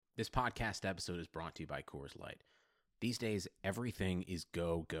This podcast episode is brought to you by Coors Light. These days, everything is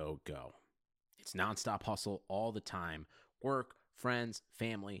go, go, go. It's nonstop hustle all the time. Work, friends,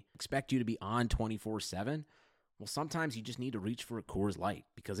 family expect you to be on 24/7. Well, sometimes you just need to reach for a Coors Light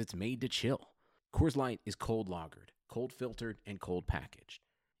because it's made to chill. Coors Light is cold lagered, cold filtered, and cold packaged.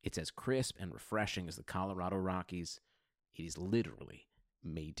 It's as crisp and refreshing as the Colorado Rockies. It is literally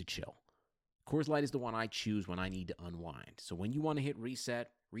made to chill. Coors Light is the one I choose when I need to unwind. So when you want to hit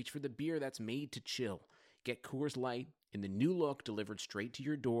reset, reach for the beer that's made to chill. Get Coors Light in the new look delivered straight to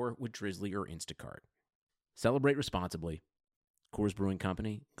your door with Drizzly or Instacart. Celebrate responsibly. Coors Brewing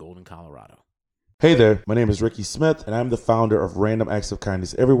Company, Golden, Colorado. Hey there, my name is Ricky Smith, and I'm the founder of Random Acts of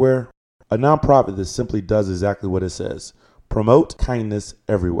Kindness Everywhere, a nonprofit that simply does exactly what it says: promote kindness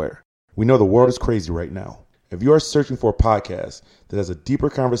everywhere. We know the world is crazy right now. If you are searching for a podcast that has a deeper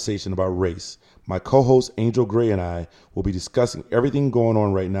conversation about race, my co-host Angel Gray and I will be discussing everything going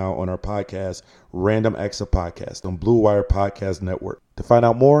on right now on our podcast, Random Acts of Podcast, on Blue Wire Podcast Network. To find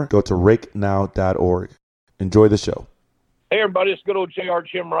out more, go to rakenow.org. Enjoy the show. Hey, everybody, it's good old JR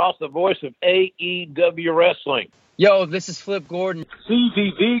Jim Ross, the voice of AEW Wrestling. Yo, this is Flip Gordon.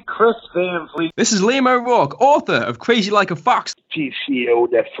 CVV Chris Van Fleet. This is Liam O'Rourke, author of Crazy Like a Fox. TCO,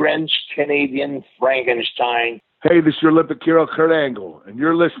 the French-Canadian Frankenstein. Hey, this is your Olympic hero, Kurt Angle, and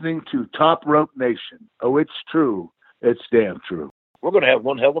you're listening to Top Rope Nation. Oh, it's true. It's damn true. We're going to have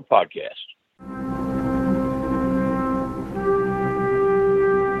one hell of a podcast.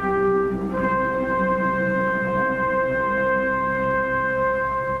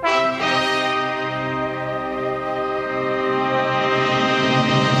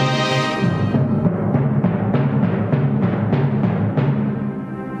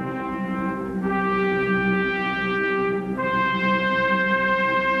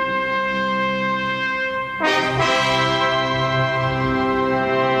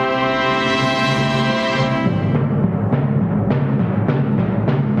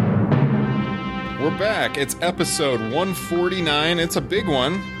 It's episode 149. It's a big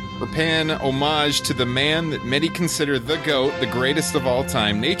one. We're paying homage to the man that many consider the GOAT, the greatest of all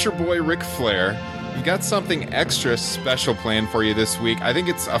time, Nature Boy Ric Flair. We've got something extra special planned for you this week. I think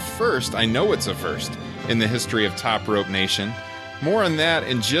it's a first. I know it's a first in the history of Top Rope Nation. More on that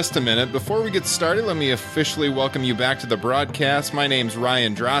in just a minute. Before we get started, let me officially welcome you back to the broadcast. My name's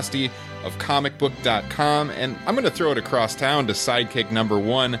Ryan Drosty of comicbook.com, and I'm going to throw it across town to sidekick number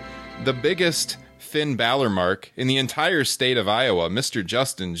one, the biggest Finn Balor mark in the entire state of Iowa, Mr.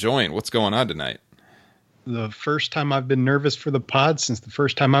 Justin Joint. What's going on tonight? The first time I've been nervous for the pod since the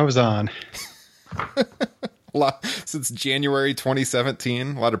first time I was on. Since January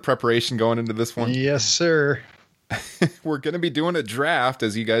 2017. A lot of preparation going into this one. Yes, sir. We're going to be doing a draft,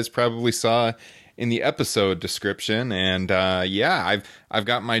 as you guys probably saw in the episode description. And I've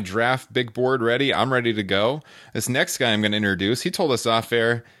got my draft big board ready. I'm ready to go. This next guy I'm going to introduce, he told us off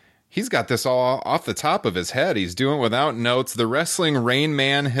air, he's got this all off the top of his head. He's doing it without notes. The wrestling Rain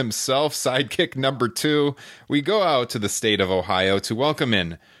Man himself, sidekick number two. We go out to the state of Ohio to welcome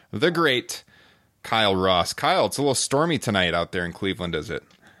in the great Kyle Ross. Kyle, it's a little stormy tonight out there in Cleveland, is it?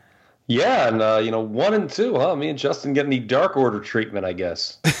 Yeah, and 1 and 2, huh? Me and Justin getting the Dark Order treatment, I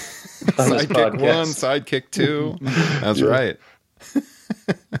guess. Sidekick 1, sidekick 2. That's right.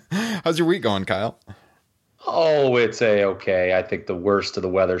 How's your week going, Kyle? Oh, it's okay. I think the worst of the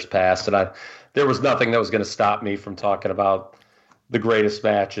weather's passed, and there was nothing that was going to stop me from talking about the greatest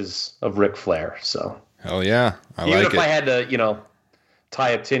matches of Ric Flair. So, hell yeah, even if I had to, tie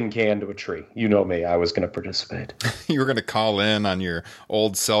a tin can to a tree, you know me, I was going to participate. You were going to call in on your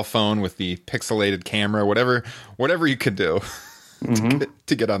old cell phone with the pixelated camera, whatever you could do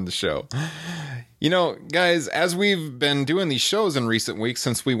to get on the show. Guys, as we've been doing these shows in recent weeks,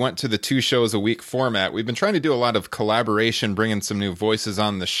 since we went to the 2 shows a week format, we've been trying to do a lot of collaboration, bringing some new voices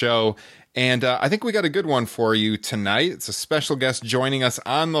on the show. And I think we got a good one for you tonight. It's a special guest joining us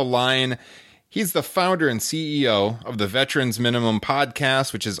on the line. He's the founder and CEO of the Veterans Minimum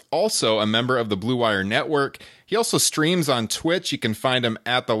podcast, which is also a member of the Blue Wire Network. He also streams on Twitch. You can find him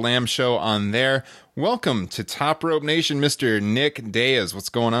at The Lamb Show on there. Welcome to Top Rope Nation, Mr. Nick Diaz. What's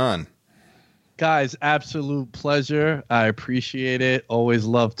going on? Guys, absolute pleasure. I appreciate it. Always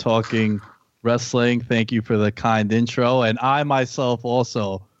love talking wrestling. Thank you for the kind intro. And I myself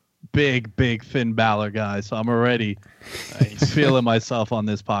also big Finn Balor guy, so I'm already feeling myself on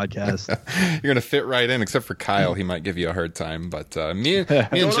this podcast. You're going to fit right in, except for Kyle. He might give you a hard time. But me and Justin.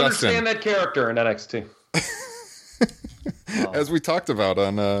 I don't understand that character in NXT. As we talked about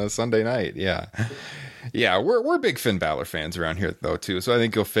on Sunday night, yeah. Yeah, we're big Finn Balor fans around here though too, so I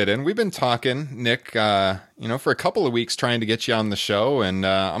think you'll fit in. We've been talking, Nick, for a couple of weeks trying to get you on the show, and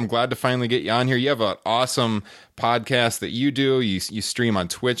I'm glad to finally get you on here. You have an awesome podcast that you do. You stream on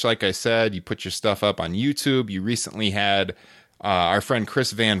Twitch, like I said. You put your stuff up on YouTube. You recently had our friend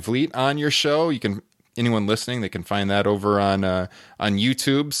Chris Van Vliet on your show. Anyone listening, they can find that over on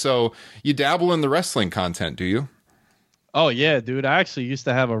YouTube. So you dabble in the wrestling content, do you? Oh, yeah, dude. I actually used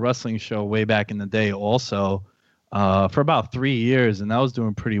to have a wrestling show way back in the day also for about 3 years, and that was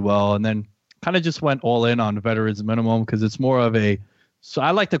doing pretty well. And then kind of just went all in on Veterans Minimum because it's more of so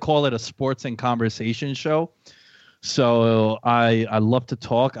I like to call it a sports and conversation show. So I love to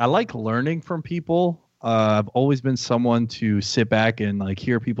talk. I like learning from people. I've always been someone to sit back and like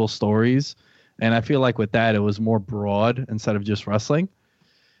hear people's stories. And I feel like with that, it was more broad instead of just wrestling.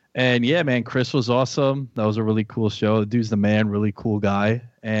 And yeah, man, Chris was awesome. That was a really cool show. The dude's the man, really cool guy.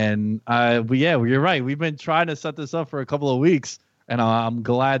 And you're right. We've been trying to set this up for a couple of weeks, and I'm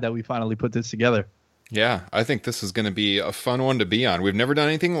glad that we finally put this together. Yeah, I think this is going to be a fun one to be on. We've never done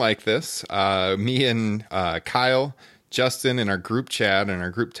anything like this. Me and Kyle, Justin, in our group chat and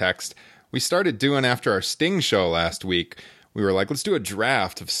our group text, we started doing after our Sting show last week. We were like, let's do a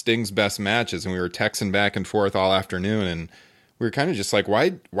draft of Sting's best matches, and we were texting back and forth all afternoon, and we were kind of just like,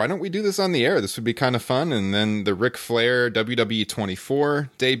 why don't we do this on the air? This would be kind of fun. And then the Ric Flair WWE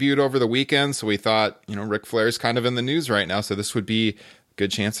 24 debuted over the weekend. So we thought, Ric Flair's kind of in the news right now. So this would be a good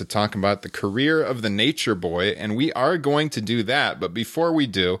chance to talk about the career of the Nature Boy. And we are going to do that. But before we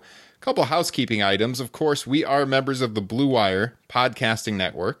do, a couple housekeeping items. Of course, we are members of the Blue Wire Podcasting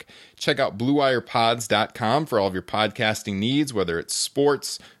Network. Check out BlueWirePods.com for all of your podcasting needs, whether it's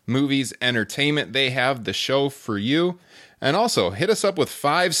sports, movies, entertainment. They have the show for you. And also, hit us up with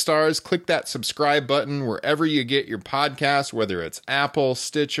 5 stars. Click that subscribe button wherever you get your podcast, whether it's Apple,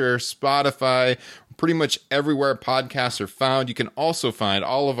 Stitcher, Spotify, pretty much everywhere podcasts are found. You can also find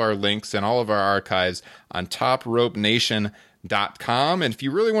all of our links and all of our archives on TopRopeNation.com. And if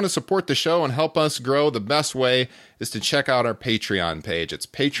you really want to support the show and help us grow, the best way is to check out our Patreon page. It's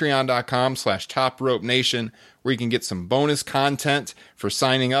patreon.com/TopRopeNation, where you can get some bonus content for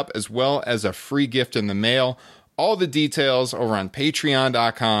signing up, as well as a free gift in the mail. All the details over on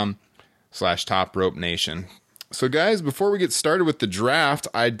patreon.com/TopRopeNation. So guys, before we get started with the draft,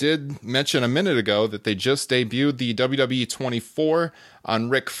 I did mention a minute ago that they just debuted the WWE 24 on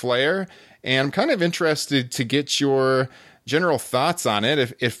Ric Flair, and I'm kind of interested to get your general thoughts on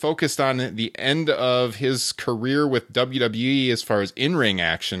it. It focused on the end of his career with WWE as far as in-ring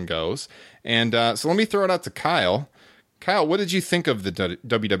action goes. And so let me throw it out to Kyle. Kyle, what did you think of the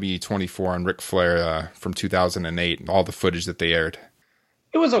WWE 24 on Ric Flair from 2008 and all the footage that they aired?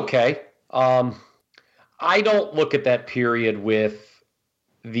 It was okay. I don't look at that period with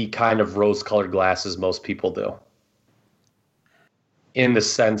the kind of rose-colored glasses most people do. In the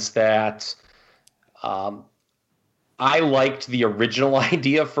sense that I liked the original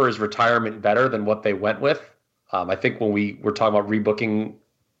idea for his retirement better than what they went with. I think when we were talking about rebooking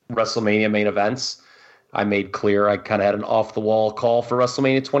WrestleMania main events, I made clear I kind of had an off-the-wall call for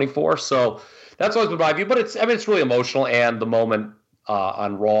WrestleMania 24. So that's always been my view. But it's really emotional, and the moment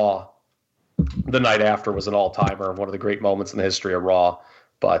on Raw the night after was an all-timer, one of the great moments in the history of Raw.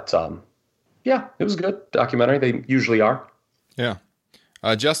 But yeah, it was a good documentary. They usually are. Yeah.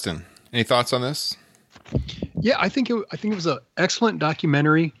 Justin, any thoughts on this? Yeah, I think it was an excellent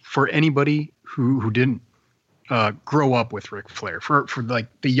documentary for anybody who didn't grow up with Ric Flair. For like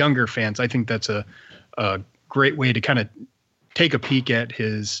the younger fans, I think that's a great way to kind of take a peek at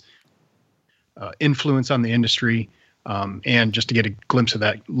his influence on the industry, and just to get a glimpse of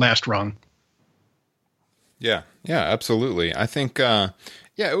that last rung. Yeah, absolutely. I think, it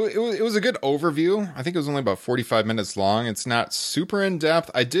was a good overview. I think it was only about 45 minutes long. It's not super in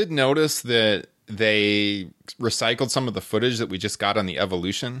depth. I did notice that they recycled some of the footage that we just got on the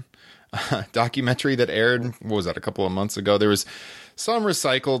Evolution documentary that aired. What was that, a couple of months ago? There was some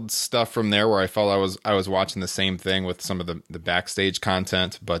recycled stuff from there where I felt I was watching the same thing with some of the backstage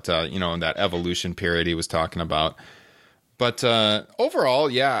content, but in that Evolution period he was talking about. But overall,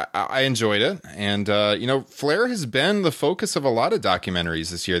 yeah, I enjoyed it. And, Flair has been the focus of a lot of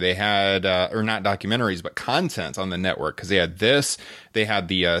documentaries this year. They had, or not documentaries, but content on the network. Because they had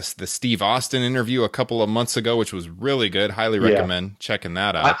the Steve Austin interview a couple of months ago, which was really good. Highly recommend checking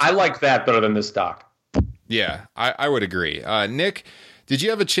that out. I like that better than this doc. Yeah, I would agree. Nick, did you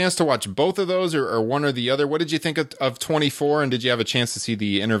have a chance to watch both of those or one or the other? What did you think of 24? And did you have a chance to see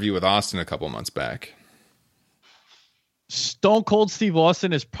the interview with Austin a couple of months back? Stone Cold Steve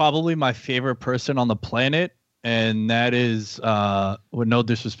Austin is probably my favorite person on the planet. and that is with no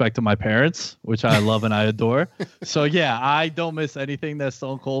disrespect to my parents, which I love and I adore. So yeah, I don't miss anything that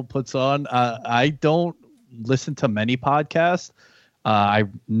Stone Cold puts on. I don't listen to many podcasts. I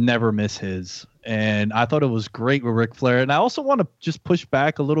never miss his, and I thought it was great with Ric Flair. And I also want to just push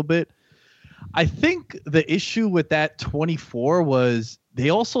back a little bit. I think the issue with that 24 was they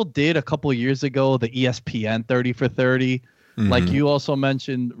also did a couple of years ago the ESPN 30 for 30. Mm-hmm. Like you also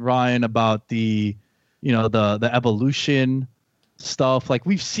mentioned, Ryan, about the evolution stuff. Like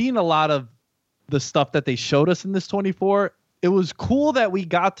we've seen a lot of the stuff that they showed us in this 24. It was cool that we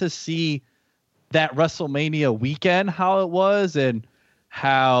got to see that WrestleMania weekend, how it was, and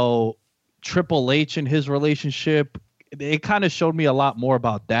how Triple H and his relationship, it kind of showed me a lot more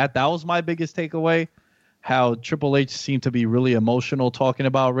about that. That was my biggest takeaway, how Triple H seemed to be really emotional talking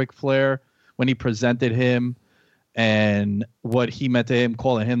about Ric Flair when he presented him and what he meant to him,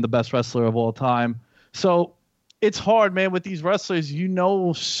 calling him the best wrestler of all time. So it's hard, man, with these wrestlers. You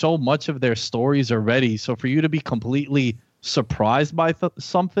know so much of their stories already. So for you to be completely surprised by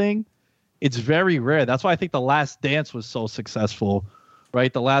something, it's very rare. That's why I think The Last Dance was so successful,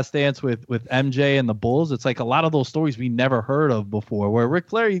 right? The Last Dance with MJ and the Bulls. It's like a lot of those stories we never heard of before, where Ric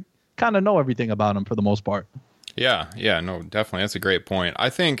Flair, you kind of know everything about him for the most part. Yeah, no, definitely. That's a great point. I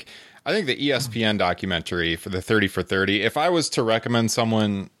think the ESPN documentary for the 30 for 30, if I was to recommend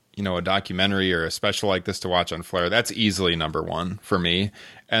someone, a documentary or a special like this to watch on Flair, that's easily number one for me.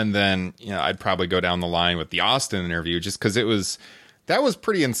 And then, I'd probably go down the line with the Austin interview just because that was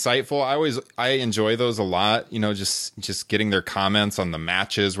pretty insightful. I enjoy those a lot, just getting their comments on the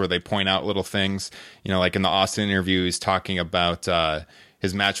matches where they point out little things, like in the Austin interview, he's talking about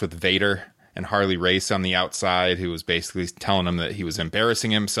his match with Vader and Harley Race on the outside, who was basically telling him that he was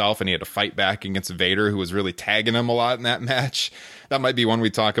embarrassing himself and he had to fight back against Vader, who was really tagging him a lot in that match. That might be one we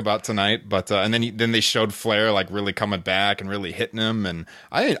talk about tonight. But and then they showed Flair like really coming back and really hitting him, and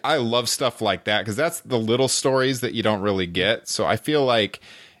I love stuff like that because that's the little stories that you don't really get. So I feel like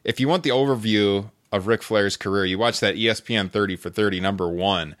if you want the overview of Ric Flair's career, you watch that ESPN 30 for 30 number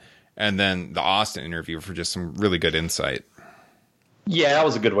one, and then the Austin interview for just some really good insight. Yeah, that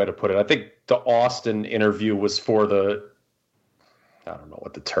was a good way to put it. I think the Austin interview was for I don't know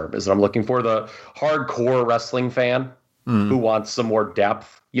what the term is that I'm looking for, the hardcore wrestling fan who wants some more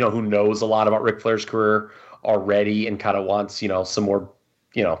depth, who knows a lot about Ric Flair's career already and kind of wants, some more,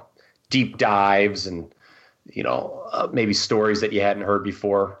 deep dives and, maybe stories that you hadn't heard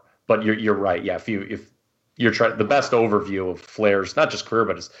before. But you're right. Yeah, if you're trying, the best overview of Flair's, not just career,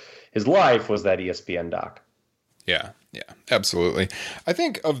 but his life was that ESPN doc. Yeah, absolutely. I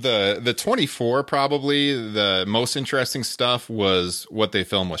think of the 24, probably the most interesting stuff was what they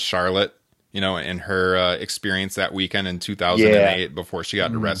filmed with Charlotte, and her experience that weekend in 2008 before she got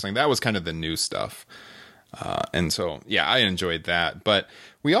into wrestling. That was kind of the new stuff. And so, I enjoyed that. But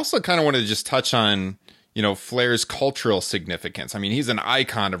we also kind of wanted to just touch on, Flair's cultural significance. I mean, he's an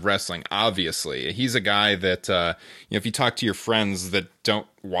icon of wrestling, obviously. He's a guy that, if you talk to your friends that don't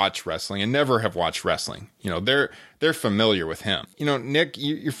watch wrestling and never have watched wrestling, they're familiar with him. Nick,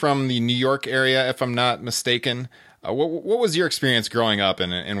 you're from the New York area, if I'm not mistaken. What was your experience growing up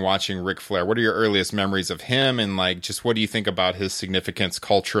and watching Ric Flair? What are your earliest memories of him? And just what do you think about his significance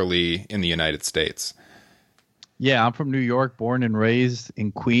culturally in the United States? Yeah, I'm from New York, born and raised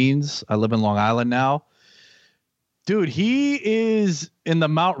in Queens. I live in Long Island now. Dude, he is in the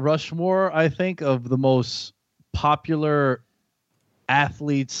Mount Rushmore, I think, of the most popular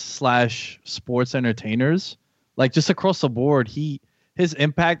athletes / sports entertainers. Like just across the board, his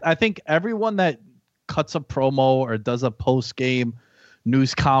impact. I think everyone that cuts a promo or does a post-game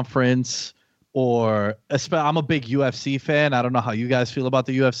news conference, I'm a big UFC fan. I don't know how you guys feel about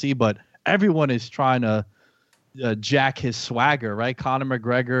the UFC, but everyone is trying to jack his swagger, right? Conor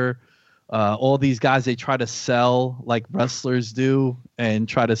McGregor. All these guys, they try to sell like wrestlers do and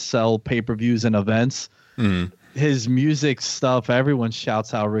try to sell pay-per-views and events. His music stuff, everyone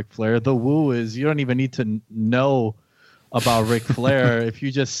shouts out Ric Flair. The woo is, you don't even need to know about Ric Flair. If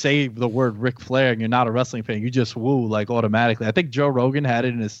you just say the word Ric Flair and you're not a wrestling fan, you just woo like automatically. I think Joe Rogan had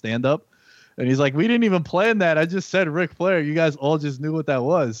it in his stand-up and he's like, we didn't even plan that. I just said Ric Flair. You guys all just knew what that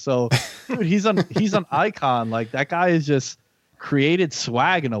was. So dude, he's an icon. Like that guy is just created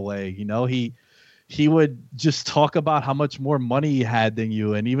swag in a way, he would just talk about how much more money he had than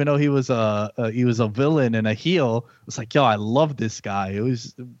you, and even though he was a villain and a heel, it's like, yo, I love this guy. It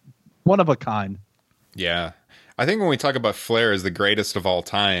was one of a kind. Yeah. I think when we talk about Flair as the greatest of all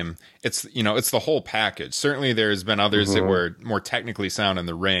time, it's the whole package. Certainly there's been others that were more technically sound in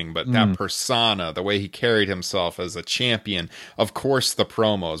the ring, but that persona, the way he carried himself as a champion, of course the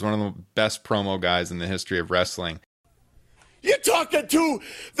promos, one of the best promo guys in the history of wrestling. You're talking to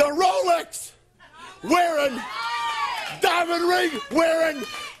the Rolex wearing, diamond ring wearing,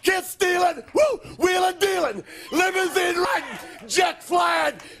 kiss stealing, wheeling dealing, limousine riding, jet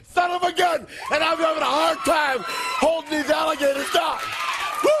flying, son of a gun, and I'm having a hard time holding these alligators down.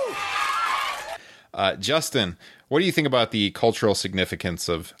 Justin, what do you think about the cultural significance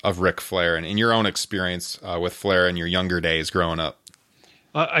of Ric Flair and in your own experience with Flair in your younger days growing up?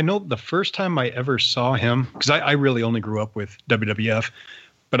 I know the first time I ever saw him, because I really only grew up with WWF,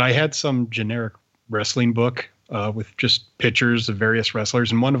 but I had some generic wrestling book with just pictures of various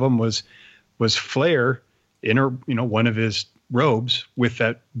wrestlers, and one of them was Flair in one of his robes with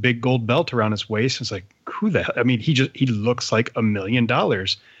that big gold belt around his waist. It's like, who the hell? I mean, he looks like $1 million.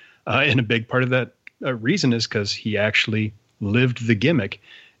 And a big part of that reason is because he actually lived the gimmick.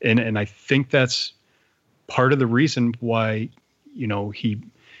 And I think that's part of the reason why, he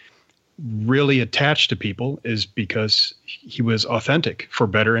really attached to people, is because he was authentic, for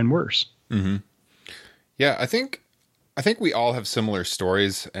better and worse. Mm-hmm. Yeah, I think we all have similar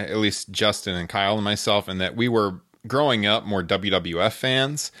stories, at least Justin and Kyle and myself, in that we were growing up more WWF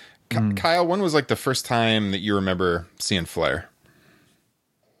fans. Kyle, when was like the first time that you remember seeing Flair?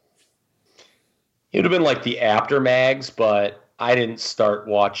 It would have been like the after mags, but I didn't start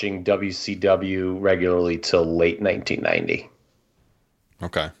watching WCW regularly till late 1990.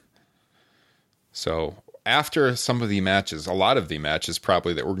 Okay. So after some of the matches, a lot of the matches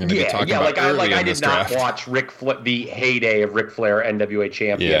probably that we're going to be talking about early in this draft. I did not watch the heyday of Ric Flair, NWA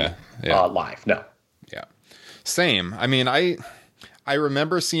champion, live. No. Yeah. Same. I mean, I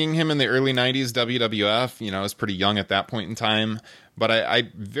remember seeing him in the early 90s WWF. I was pretty young at that point in time. But I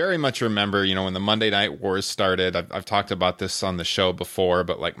very much remember, when the Monday Night Wars started. I've talked about this on the show before,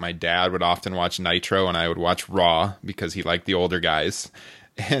 but like my dad would often watch Nitro and I would watch Raw because he liked the older guys.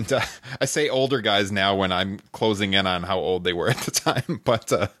 And I say older guys now when I'm closing in on how old they were at the time.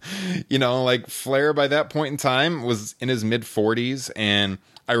 But, like Flair by that point in time was in his mid-40s. And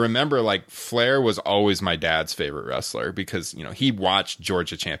I remember like Flair was always my dad's favorite wrestler because, he watched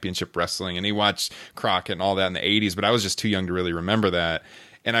Georgia Championship Wrestling and he watched Crockett and all that in the 80s. But I was just too young to really remember that.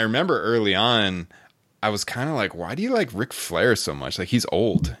 And I remember early on, I was kind of like, why do you like Ric Flair so much? Like, he's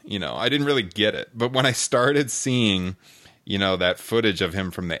old, I didn't really get it. But when I started seeing that footage of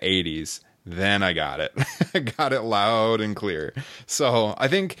him from the 80s, then I got it. I got it loud and clear. So I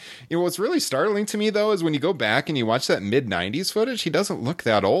think, what's really startling to me, though, is when you go back and you watch that mid-90s footage, he doesn't look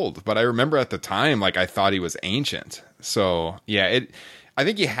that old. But I remember at the time, like, I thought he was ancient. So, yeah, I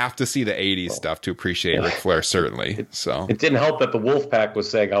think you have to see the 80s stuff to appreciate Ric Flair, certainly. So it didn't help that the Wolfpack was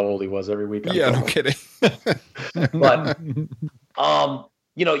saying how old he was every week. No kidding. But,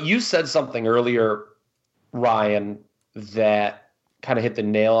 you said something earlier, Ryan, that kind of hit the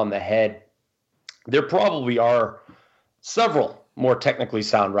nail on the head. There probably are several more technically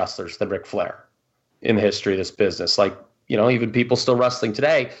sound wrestlers than Ric Flair in the history of this business. Like, even people still wrestling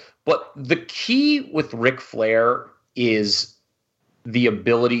today. But the key with Ric Flair is the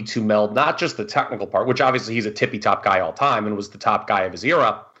ability to meld not just the technical part, which obviously he's a tippy top guy all time and was the top guy of his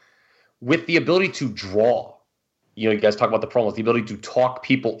era, with the ability to draw. You guys talk about the promos, the ability to talk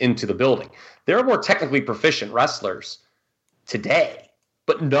people into the building. There are more technically proficient wrestlers today,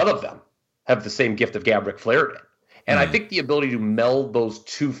 but none of them have the same gift of gab Ric Flair did. And I think the ability to meld those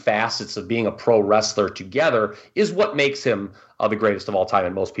two facets of being a pro wrestler together is what makes him the greatest of all time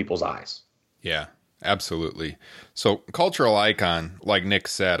in most people's eyes. Yeah, absolutely. So cultural icon, like Nick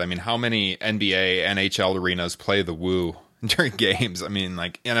said, I mean, how many NBA, NHL arenas play the Woo during games? I mean,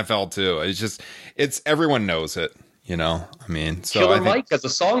 like NFL too. It's everyone knows it, I mean, so Killer Mike has a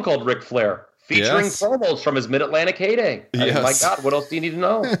song called Ric Flair, featuring promos from his Mid-Atlantic heyday. My God, what else do you need to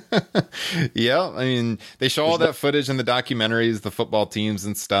know? Yeah, I mean, they show all that footage in the documentaries, the football teams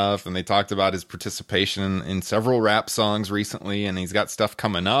and stuff, and they talked about his participation in several rap songs recently, and he's got stuff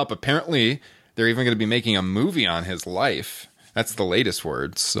coming up. Apparently, they're even going to be making a movie on his life. That's the latest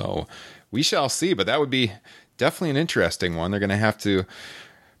word, so we shall see, but that would be definitely an interesting one. They're going to have to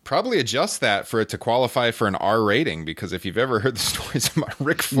probably adjust that for it to qualify for an R rating, because if you've ever heard the stories about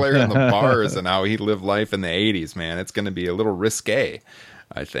Ric Flair in the bars and how he lived life in the 80s, man, it's going to be a little risque,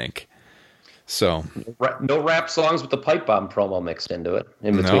 I think. So no rap songs with the pipe bomb promo mixed into it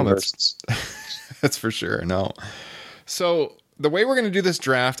in between verses. That's for sure. No. So the way we're going to do this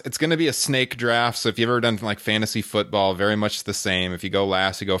draft, it's going to be a snake draft. So if you've ever done like fantasy football, very much the same. If you go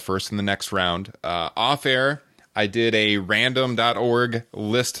last, you go first in the next round. Off air, I did a random.org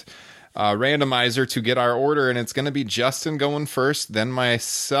list randomizer to get our order, and it's going to be Justin going first, then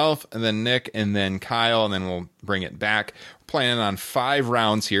myself, and then Nick, and then Kyle, and then we'll bring it back. We're planning on 5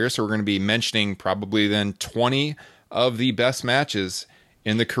 rounds here, so we're going to be mentioning probably then 20 of the best matches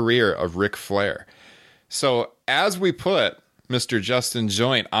in the career of Ric Flair. So as we put Mr. Justin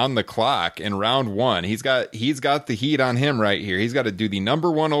Joint on the clock in round 1, he's got the heat on him right here. He's got to do the number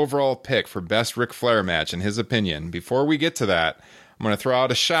 1 overall pick for best Ric Flair match in his opinion. Before we get to that, I'm going to throw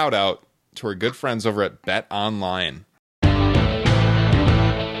out a shout out to our good friends over at Bet Online.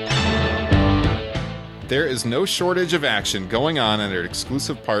 There is no shortage of action going on at our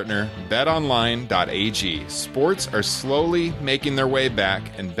exclusive partner, betonline.ag. Sports are slowly making their way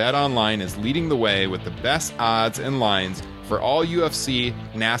back, and BetOnline is leading the way with the best odds and lines for all UFC,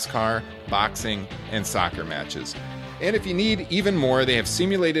 NASCAR, boxing, and soccer matches. And if you need even more, they have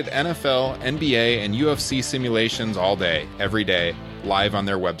simulated NFL, NBA, and UFC simulations all day, every day, live on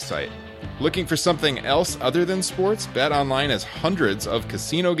their website. Looking for something else other than sports? BetOnline has hundreds of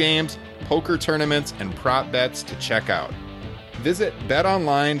casino games, poker tournaments, and prop bets to check out. Visit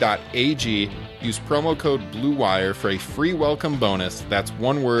betonline.ag, use promo code BLUEWIRE for a free welcome bonus. That's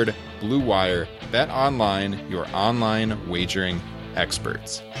one word, BLUEWIRE. BetOnline, your online wagering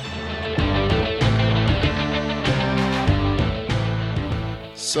experts.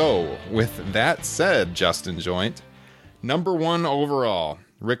 So, with that said, Justin Joint, number 1 overall,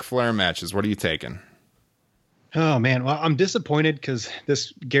 Ric Flair matches. What are you taking? Oh man, well, I'm disappointed because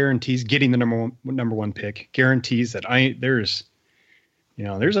this guarantees getting the number one pick. Guarantees that there's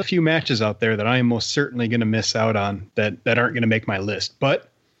a few matches out there that I am most certainly going to miss out on that aren't going to make my list. But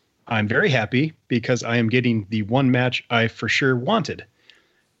I'm very happy because I am getting the one match I for sure wanted.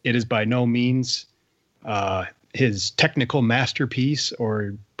 It is by no means his technical masterpiece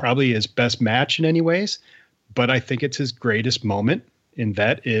or probably his best match in any ways, but I think it's his greatest moment. And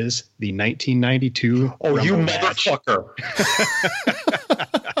that is the 1992 Rumble match. Motherfucker.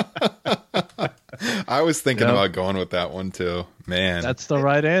 I was thinking about going with that one too. Man. That's the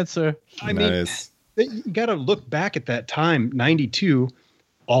right answer. I mean, you got to look back at that time, 92,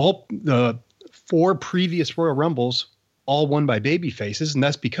 all the 4 previous Royal Rumbles, all won by babyfaces. And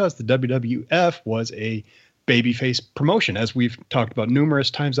that's because the WWF was a babyface promotion, as we've talked about numerous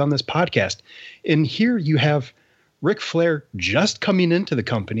times on this podcast. And here you have Ric Flair just coming into the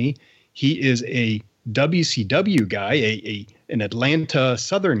company. He is a WCW guy, an Atlanta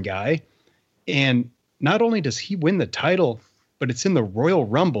Southern guy. And not only does he win the title, but it's in the Royal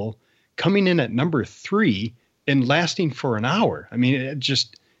Rumble, coming in at number 3 and lasting for an hour. I mean, it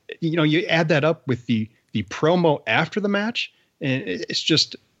just, you add that up with the promo after the match, and it's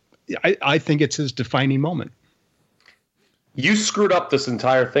just, I think it's his defining moment. You screwed up this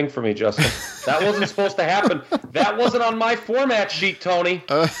entire thing for me, Justin. That wasn't supposed to happen. That wasn't on my format sheet, Tony.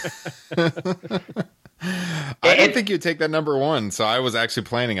 I didn't think you'd take that number 1, so I was actually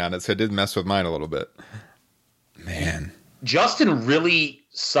planning on it, so it did mess with mine a little bit. Man. Justin really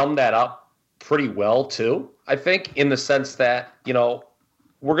summed that up pretty well, too, I think, in the sense that, we're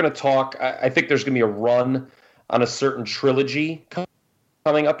going to talk. I think there's going to be a run on a certain trilogy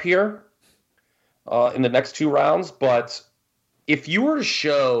coming up here in the next 2 rounds, but if you were to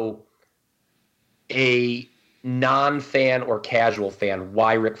show a non-fan or casual fan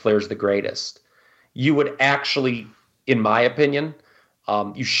why Ric Flair's the greatest, you would actually, in my opinion,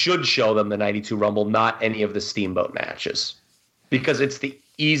 you should show them the 92 Rumble, not any of the Steamboat matches, because it's the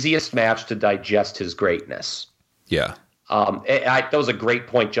easiest match to digest his greatness. Yeah. That was a great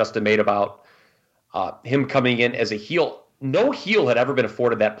point Justin made about him coming in as a heel. No heel had ever been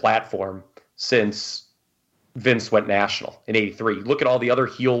afforded that platform since Vince went national in 83. Look at all the other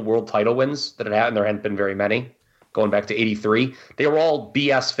heel world title wins that had happened. There hadn't been very many going back to 83. They were all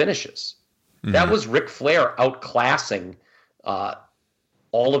BS finishes. Mm-hmm. That was Ric Flair outclassing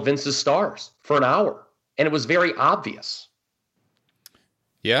all of Vince's stars for an hour. And it was very obvious.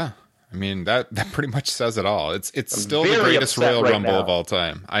 Yeah. I mean, that pretty much says it all. It's still the greatest Royal Rumble of all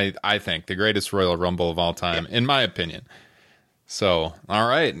time. I think the greatest Royal Rumble of all time, in my opinion. So, all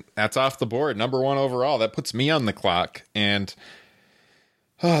right, that's off the board. Number 1 overall. That puts me on the clock. And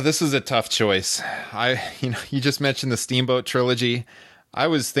this is a tough choice. You just mentioned the Steamboat trilogy. I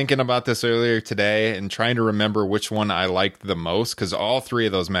was thinking about this earlier today and trying to remember which one I liked the most, because all 3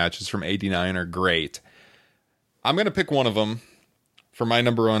 of those matches from '89 are great. I'm going to pick one of them for my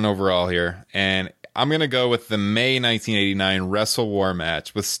number 1 overall here, and I'm going to go with the May 1989 Wrestle War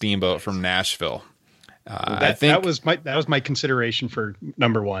match with Steamboat from Nashville. I think that was my consideration for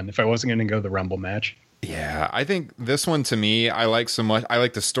number one if I wasn't going to go the Rumble match. Yeah, I think this one to me, I like so much. I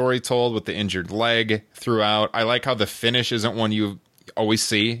like the story told with the injured leg throughout. I like how the finish isn't one you always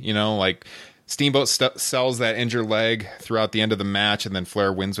see, like Steamboat sells that injured leg throughout the end of the match, and then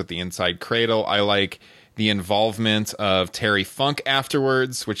Flair wins with the inside cradle. I like the involvement of Terry Funk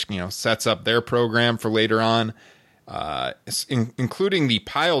afterwards, which, sets up their program for later on, including the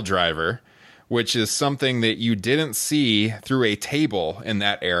pile driver, which is something that you didn't see through a table in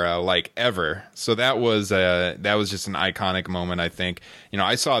that era, like ever. So that was just an iconic moment, I think.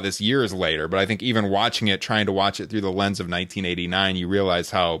 I saw this years later, but I think even watching it, trying to watch it through the lens of 1989, you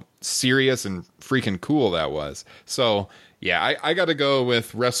realize how serious and freaking cool that was. So, yeah, I got to go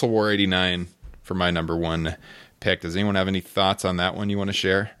with Wrestle War 89 for my number one pick. Does anyone have any thoughts on that one you want to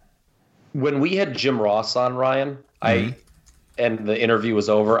share? When we had Jim Ross on, Ryan, and the interview was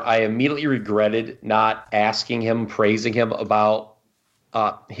over, I immediately regretted not asking him, praising him about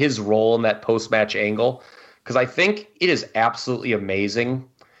his role in that post-match angle, because I think it is absolutely amazing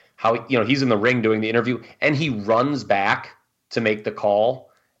how he's in the ring doing the interview and he runs back to make the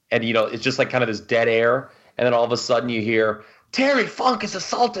call, and it's just like kind of this dead air, and then all of a sudden you hear Terry Funk is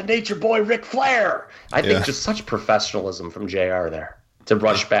assaulting Nature Boy Ric Flair. I think just such professionalism from JR there to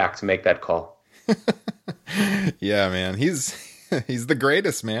rush back to make that call. Yeah, man, he's the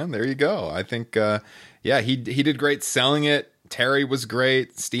greatest, man. There you go. I think, he did great selling it. Terry was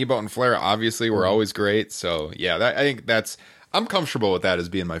great. Steamboat and Flair obviously were always great. So yeah, I think I'm comfortable with that as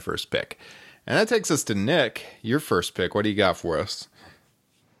being my first pick. And that takes us to Nick. Your first pick. What do you got for us?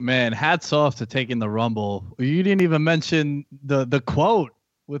 Man, hats off to taking the Rumble. You didn't even mention the quote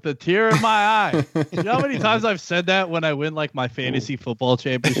with a tear in my eye. You know how many times I've said that when I win like my fantasy football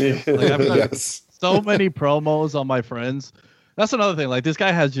championship? Like, I've got so many promos on my friends. That's another thing. Like, this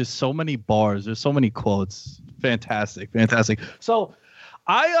guy has just so many bars. There's so many quotes. Fantastic. So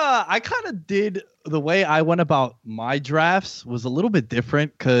I kind of did the way I went about my drafts was a little bit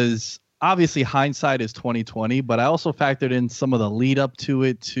different because obviously hindsight is 2020, but I also factored in some of the lead up to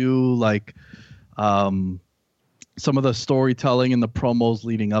it too, like some of the storytelling and the promos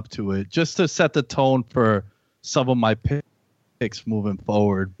leading up to it, just to set the tone for some of my picks moving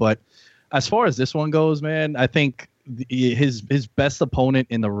forward. But as far as this one goes, man, I think his best opponent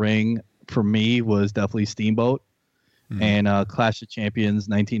in the ring for me was definitely Steamboat and Clash of Champions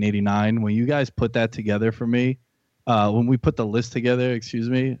 1989. When you guys put that together for me, when we put the list together,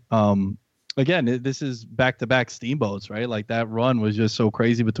 again, this is back-to-back Steamboats, right? Like, that run was just so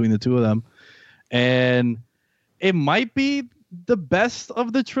crazy between the two of them. And it might be the best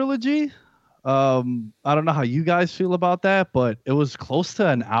of the trilogy. I don't know how you guys feel about that, but it was close to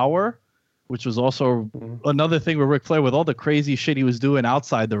an hour, which was also another thing with Ric Flair with all the crazy shit he was doing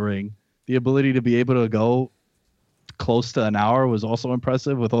outside the ring. The ability to be able to go close to an hour was also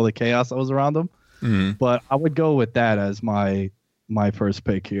impressive with all the chaos that was around him. Mm-hmm. But I would go with that as my first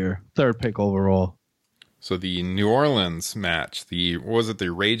pick here, third pick overall. So the New Orleans match, what was it,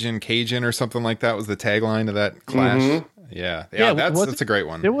 the Ragin' Cajun or something like that was the tagline of that Clash? Mm-hmm. Yeah, that's a great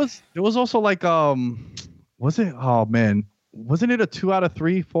one. It was also like was it? Oh man, wasn't it a 2 out of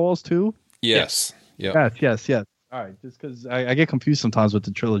 3 falls too? Yes. Yep. Yes. All right, just because I get confused sometimes with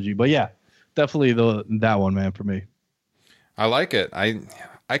the trilogy, but yeah, definitely that one, man, for me. I like it.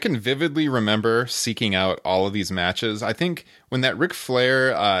 I can vividly remember seeking out all of these matches. I think when that Ric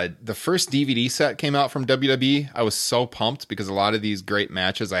Flair, the first DVD set came out from WWE, I was so pumped because a lot of these great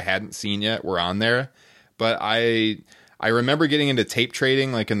matches I hadn't seen yet were on there. But I remember getting into tape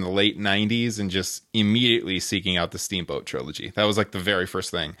trading like in the late 90s and just immediately seeking out the Steamboat trilogy. That was like the very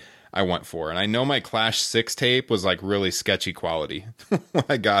first thing I went for. And I know my Clash 6 tape was like really sketchy quality when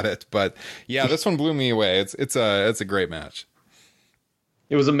I got it. But yeah, this one blew me away. It's a great match.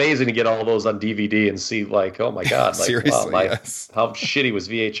 It was amazing to get all those on DVD and see, like, oh my god, like, seriously, wow, yes. How shitty was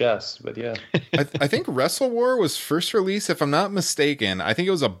VHS? But yeah, I think Wrestle War was first released, if I'm not mistaken. I think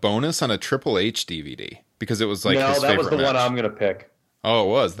it was a bonus on a Triple H DVD because it was like his favorite that was the match. one I'm gonna pick. Oh,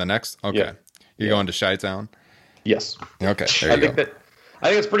 it was the next. Okay, yeah. You're going to Chi-Town. Yes. Okay. I think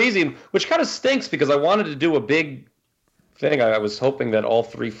it's pretty easy, which kind of stinks because I wanted to do a big thing. I was hoping that all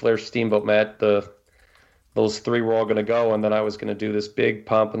 3 Flair Steamboat those 3 were all going to go, and then I was going to do this big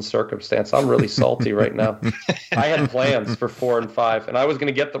pomp and circumstance. I'm really salty right now. I had plans for 4 and 5, and I was going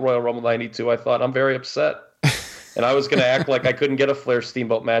to get the Royal Rumble 92. I thought, I'm very upset. And I was going to act like I couldn't get a Flair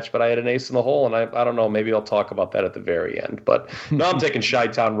Steamboat match, but I had an ace in the hole, and I don't know, maybe I'll talk about that at the very end. But no, I'm taking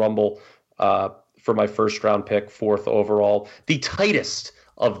Chi-Town Rumble for my first round pick, 4th overall. The tightest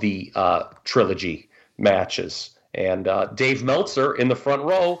of the trilogy matches. And Dave Meltzer in the front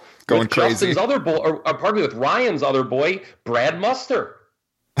row. Going with crazy. Justin's other boy, or pardon me, with Ryan's other boy, Brad Muster.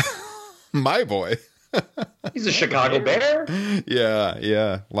 My boy. He's a Chicago Bear.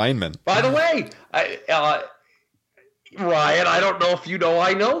 Yeah. Lineman. By the way, Ryan, I don't know if you know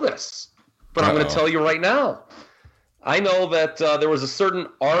I know this, but I'm going to tell you right now. I know that there was a certain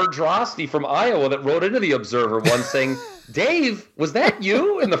R. Drosty from Iowa that wrote into the Observer once saying, Dave, was that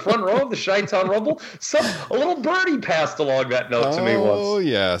you in the front row of the Chi-Town Rumble? A little birdie passed along that note to me once. Oh,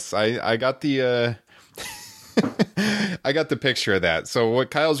 yes. I got the... I got the picture of that. So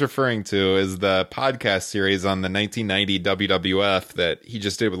what Kyle's referring to is the podcast series on the 1990 WWF that he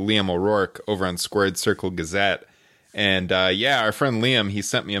just did with Liam O'Rourke over on Squared Circle Gazette. And our friend Liam, he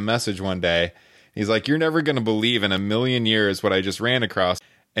sent me a message one day. He's like, you're never going to believe in a million years what I just ran across.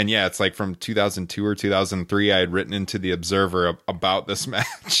 And yeah, it's like from 2002 or 2003, I had written into the Observer about this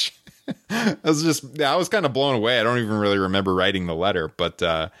match. I was kind of blown away. I don't even really remember writing the letter,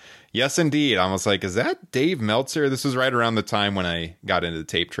 but yes, indeed. I was like, is that Dave Meltzer? This was right around the time when I got into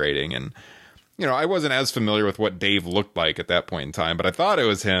tape trading. And, I wasn't as familiar with what Dave looked like at that point in time, but I thought it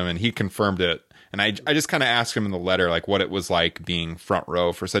was him, and he confirmed it. And I just kind of asked him in the letter, like, what it was like being front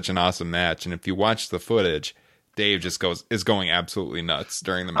row for such an awesome match. And if you watch the footage, Dave just is going absolutely nuts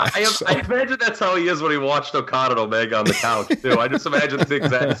during the match. I imagine that's how he is when he watched Okada and Omega on the couch, too. I just imagine the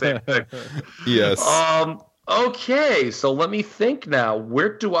exact same thing. Yes. Okay, so let me think now.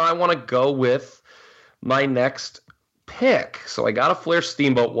 Where do I want to go with my next pick? So I got a Flair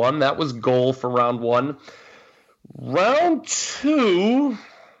Steamboat one. That was goal for round one. Round two...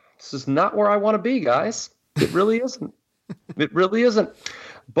 This is not where I want to be, guys. It really isn't. It really isn't.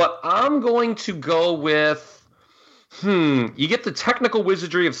 But I'm going to go with, you get the technical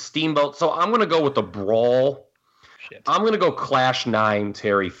wizardry of Steamboat, so I'm going to go with the Brawl. Shit. I'm going to go Clash 9,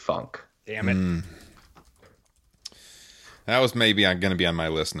 Terry Funk. Damn it. That was maybe going to be on my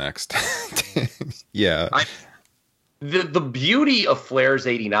list next. Yeah. The beauty of Flair's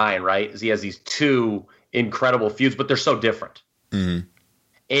 89, right, is he has these two incredible feuds, but they're so different. Mm-hmm.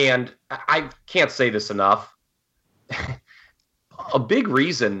 And I can't say this enough. A big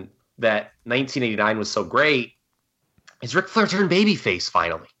reason that 1989 was so great is Ric Flair turned babyface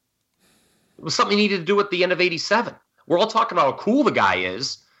finally. It was something he needed to do at the end of 87. We're all talking about how cool the guy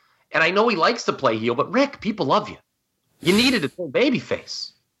is, and I know he likes to play heel, but Rick, people love you. You needed to turn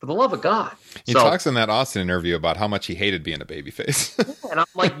babyface, for the love of God. He talks in that Austin interview about how much he hated being a babyface. And I'm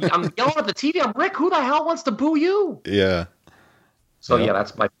like, I'm yelling at the TV, I'm Rick, who the hell wants to boo you? Yeah. So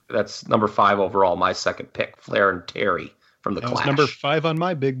that's number 5 overall, my second pick, Flair and Terry from the That Clash. was number 5 on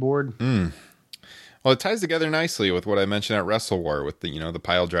my big board. Well, it ties together nicely with what I mentioned at Wrestle War with the the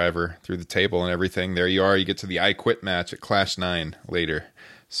pile driver through the table and everything. There you are. You get to the I Quit match at Clash 9 later.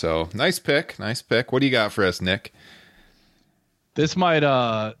 So nice pick. What do you got for us, Nick? This might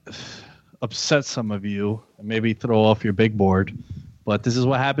upset some of you and maybe throw off your big board, but this is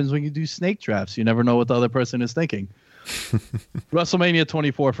what happens when you do snake drafts. You never know what the other person is thinking. WrestleMania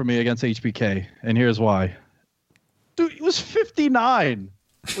 24 for me against HBK, and here's why. Dude, he was 59.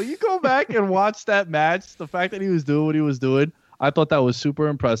 When you go back and watch that match, the fact that he was doing what he was doing, I thought that was super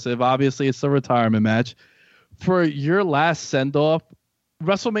impressive. Obviously, it's a retirement match. For your last send-off,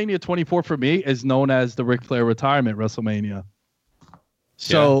 WrestleMania 24 for me is known as the Ric Flair retirement WrestleMania.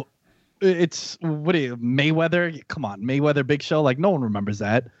 So it's, Mayweather? Come on, Mayweather Big Show? Like, no one remembers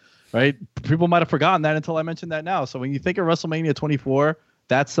that. Right? People might have forgotten that until I mentioned that now. So when you think of WrestleMania 24,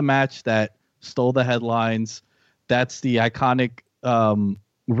 that's the match that stole the headlines. That's the iconic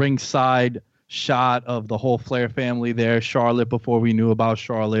ringside shot of the whole Flair family there. Charlotte before we knew about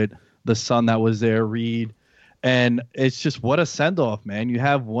Charlotte. The son that was there, Reed. And it's just what a send-off, man. You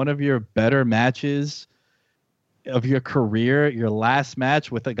have one of your better matches of your career, your last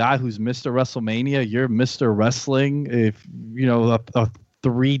match with a guy who's Mr. WrestleMania. You're Mr. Wrestling. If, a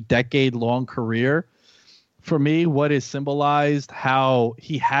 3-decade-long career. For me, what is symbolized how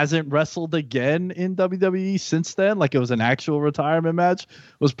he hasn't wrestled again in WWE since then, like it was an actual retirement match,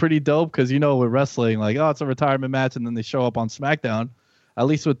 was pretty dope because, with wrestling, like, oh, it's a retirement match, and then they show up on SmackDown. At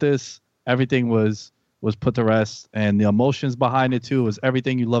least with this, everything was put to rest, and the emotions behind it, too, was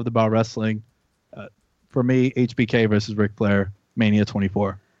everything you loved about wrestling. For me, HBK versus Ric Flair, Mania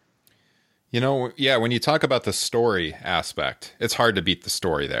 24. When you talk about the story aspect, it's hard to beat the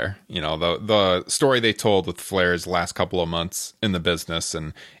story there. The story they told with Flair's last couple of months in the business,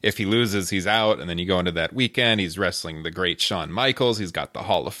 and if he loses, he's out, and then you go into that weekend, he's wrestling the great Shawn Michaels, he's got the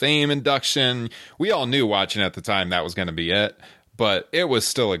Hall of Fame induction. We all knew watching at the time that was going to be it, but it was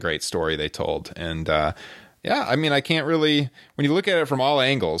still a great story they told. And Yeah, I mean, I can't really, when you look at it from all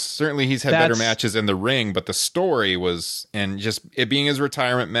angles, certainly he's had better matches in the ring, but the story was, and just it being his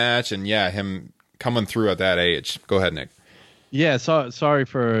retirement match, and yeah, him coming through at that age. Go ahead, Nick. Yeah, sorry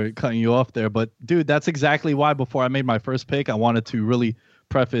for cutting you off there, but dude, that's exactly why before I made my first pick, I wanted to really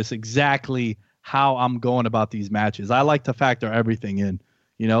preface exactly how I'm going about these matches. I like to factor everything in.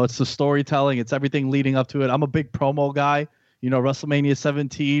 You know, it's the storytelling, it's everything leading up to it. I'm a big promo guy. You know, WrestleMania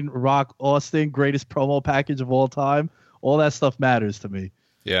 17, Rock Austin, greatest promo package of all time. All that stuff matters to me.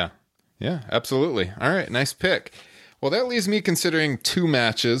 Yeah. Yeah, absolutely. All right, nice pick. Well, that leaves me considering two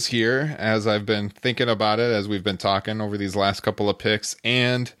matches here as I've been thinking about it as we've been talking over these last couple of picks.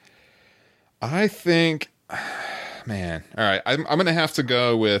 And I think, man, all right, I'm going to have to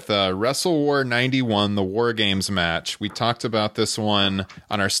go with Wrestle War 91, the War Games match. We talked about this one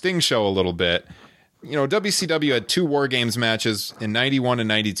on our Sting show a little bit. You know, WCW had two War Games matches in 91 and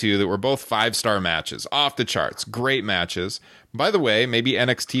 92 that were both 5-star matches, off the charts, great matches. By the way, maybe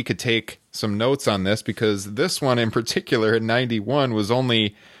NXT could take some notes on this because this one in particular in 91 was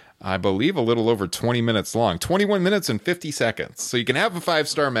only, I believe, a little over 20 minutes long, 21 minutes and 50 seconds. So you can have a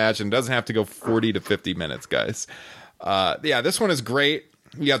 5-star match and it doesn't have to go 40 to 50 minutes, guys. Yeah, this one is great.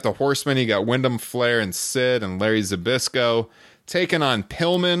 You got the Horsemen, you got Wyndham, Flair, and Sid, and Larry Zbyszko taking on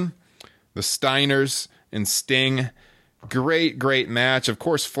Pillman, the Steiners, and Sting. Great match. Of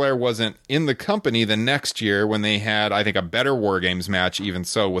course, Flair wasn't in the company the next year when they had, I think, a better War Games match, even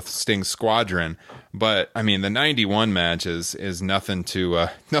so, with Sting's Squadron. But I mean, the 91 match is nothing to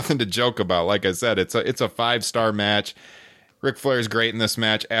joke about. Like I said, it's a 5-star match. Ric Flair's great in this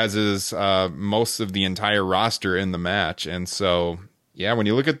match, as is most of the entire roster in the match. And so, yeah, when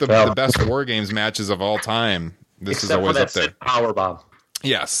you look at the best War Games matches of all time, this is always up there. Powerbomb.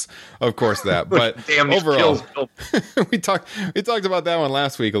 Yes, of course that. But overall, we talked about that one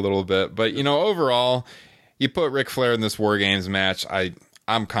last week a little bit. But you know, overall, you put Ric Flair in this War Games match.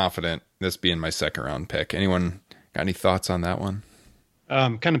 I'm confident this being my second round pick. Anyone got any thoughts on that one?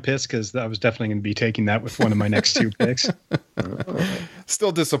 I'm kind of pissed because I was definitely going to be taking that with one of my next two picks.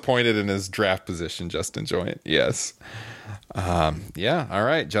 Still disappointed in his draft position, Justin Joint. Yes. Yeah. All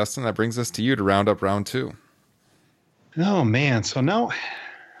right, Justin. That brings us to you to round up round two. Oh, man. So now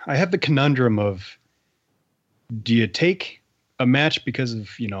I have the conundrum of, do you take a match because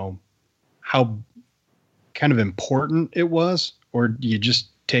of, you know, how kind of important it was, or do you just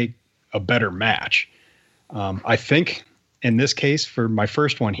take a better match? I think in this case, for my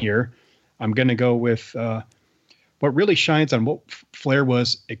first one here, I'm going to go with what really shines on what Flair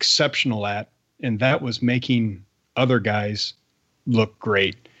was exceptional at, and that was making other guys look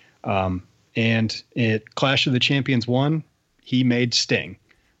great. And at Clash of the Champions 1, he made Sting.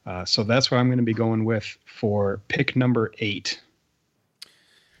 So that's what I'm going to be going with for pick number 8.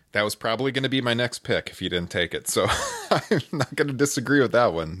 That was probably going to be my next pick if you didn't take it. So I'm not going to disagree with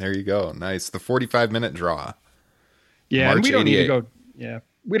that one. There you go. Nice. The 45-minute draw. Yeah, March and we don't 88. need to go. Yeah,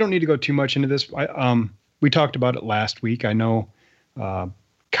 we don't need to go too much into this. We talked about it last week. I know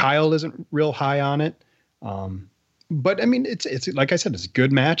Kyle isn't real high on it. But I mean, it's like I said, it's a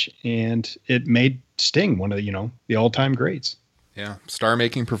good match, and it made Sting one of the all-time greats. Yeah,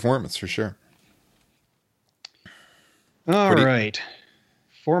 star-making performance for sure. All right,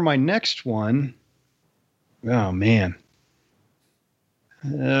 for my next one, oh man,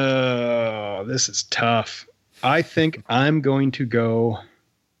 this is tough. I think I'm going to go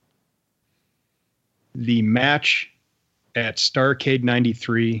the match at Starrcade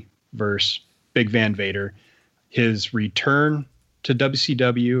 '93 versus Big Van Vader. His return to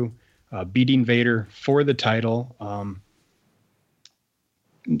WCW, beating Vader for the title.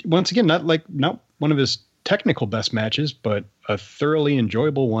 Once again, not one of his technical best matches, but a thoroughly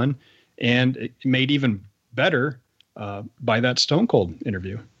enjoyable one, and it made even better by that Stone Cold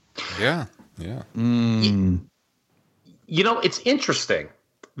interview. Yeah. You know, it's interesting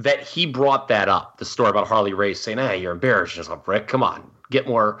that he brought that up, the story about Harley Race saying, "Hey, you're embarrassing yourself, Rick. Come on, get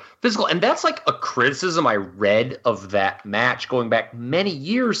more physical." And that's like a criticism I read of that match going back many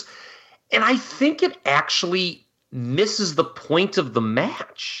years. And I think it actually misses the point of the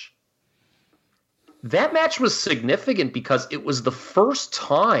match. That match was significant because it was the first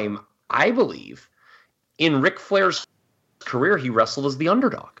time, I believe, in Ric Flair's career he wrestled as the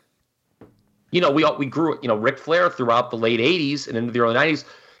underdog. You know, we grew, Ric Flair throughout the late 80s and into the early 90s,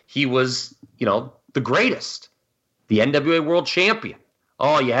 he was, the greatest, the NWA World Champion.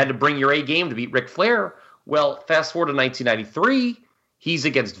 Oh, you had to bring your A game to beat Ric Flair. Well, fast forward to 1993, he's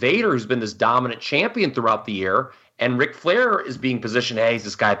against Vader, who's been this dominant champion throughout the year, and Ric Flair is being positioned, hey, he's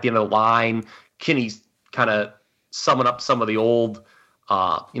this guy at the end of the line. Can he kind of summon up some of the old,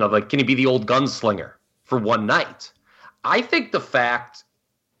 can he be the old gunslinger for one night. I think the fact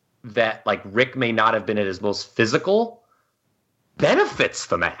that like Rick may not have been at his most physical benefits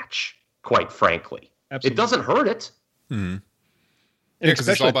the match, quite frankly. Absolutely. It doesn't hurt it. Mm-hmm. Yeah, because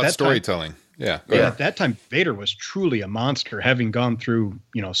it's all about storytelling. At that time, Vader was truly a monster, having gone through,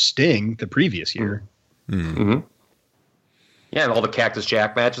 Sting the previous year. Mm-hmm. Yeah, and all the Cactus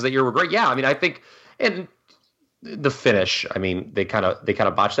Jack matches that year were great. Yeah, I mean, I think, and the finish, I mean, they kind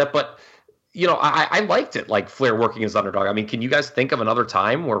of botched that, but I liked it, like Flair working as underdog. I mean, can you guys think of another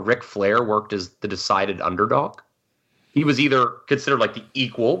time where Ric Flair worked as the decided underdog? He was either considered like the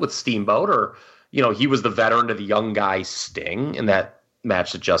equal with Steamboat, or he was the veteran to the young guy Sting in that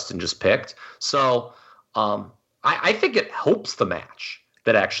match that Justin just picked. So I think it helps the match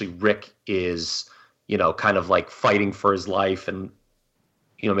that actually Rick is, kind of like fighting for his life and,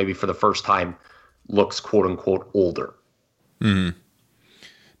 maybe for the first time looks quote unquote older. Mm-hmm.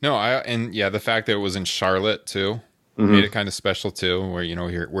 No, the fact that it was in Charlotte too made it kind of special too,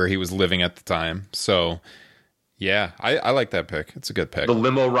 where he was living at the time. So yeah, I like that pick. It's a good pick. The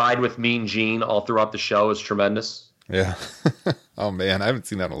limo ride with Mean Gene all throughout the show is tremendous. Yeah. Oh man, I haven't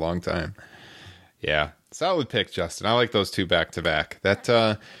seen that in a long time. Yeah. Solid pick, Justin. I like those two back to back. That,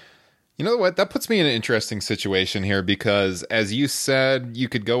 you know what? That puts me in an interesting situation here because, as you said, you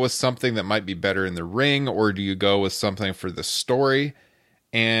could go with something that might be better in the ring, or do you go with something for the story?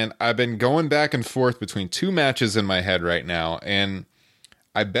 And I've been going back and forth between two matches in my head right now, and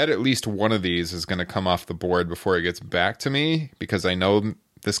I bet at least one of these is going to come off the board before it gets back to me because I know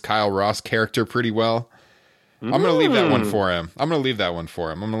this Kyle Ross character pretty well. I'm going to leave that one for him. I'm going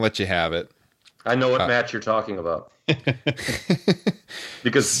to let you have it. I know what match you're talking about.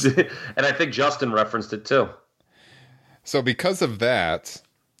 Because, and I think Justin referenced it too. So because of that,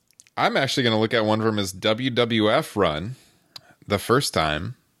 I'm actually going to look at one from his WWF run the first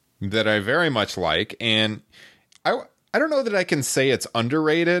time that I very much like. And I don't know that I can say it's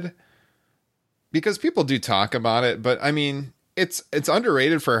underrated because people do talk about it, but I mean, it's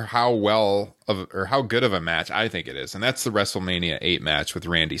underrated for how good of a match I think it is. And that's the WrestleMania 8 match with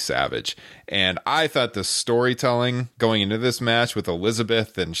Randy Savage. And I thought the storytelling going into this match with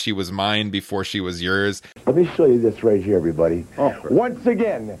Elizabeth and she was mine before she was yours. Let me show you this right here, everybody. Once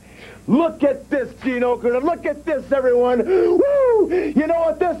again, look at this, Gene Okerlund. Look at this, everyone. Woo! You know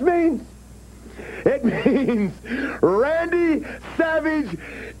what this means? It means Randy Savage,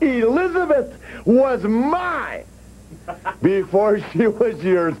 Elizabeth was mine before she was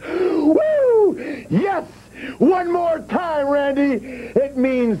yours. Woo! Yes! One more time, Randy. It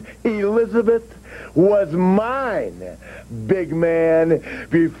means Elizabeth was mine, big man,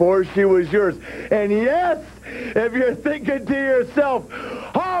 before she was yours. And yes, if you're thinking to yourself,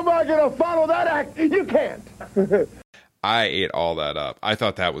 how am I going to follow that act? You can't. I ate all that up. I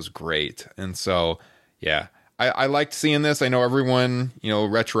thought that was great. And so, yeah, I liked seeing this. I know everyone,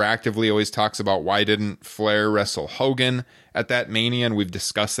 retroactively always talks about why didn't Flair wrestle Hogan at that Mania, and we've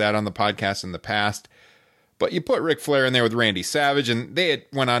discussed that on the podcast in the past. But you put Ric Flair in there with Randy Savage, and they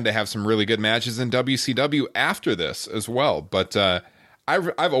went on to have some really good matches in WCW after this as well. But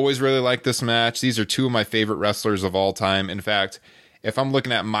I've always really liked this match. These are two of my favorite wrestlers of all time. In fact, if I'm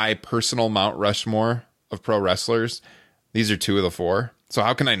looking at my personal Mount Rushmore of pro wrestlers, these are two of the four. So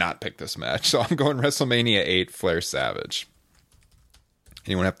how can I not pick this match? So I'm going WrestleMania 8, Flair Savage.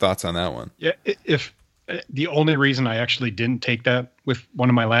 Anyone have thoughts on that one? Yeah, if the only reason I actually didn't take that with one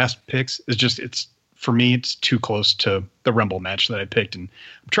of my last picks is just for me, it's too close to the Rumble match that I picked, and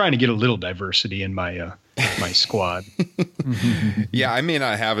I'm trying to get a little diversity in my my squad. Yeah, I may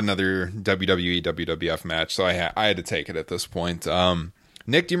not have another WWE WWF match, so I had to take it at this point.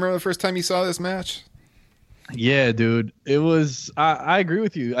 Nick, do you remember the first time you saw this match? Yeah, dude. It was. I agree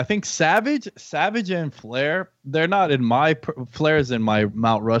with you. I think Savage and Flair, they're not in my Flair's in my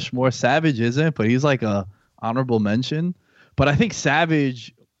Mount Rushmore. Savage isn't, but he's like a honorable mention. But I think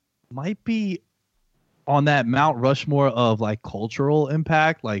Savage might be on that Mount Rushmore of like cultural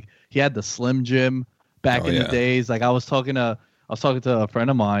impact. Like he had the Slim Jim back in the days. Like I was talking to a friend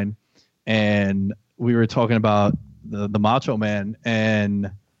of mine, and we were talking about the Macho Man, and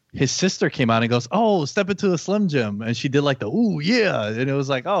his sister came out and goes, "Oh, step into the Slim Jim," and she did like the "ooh yeah," and it was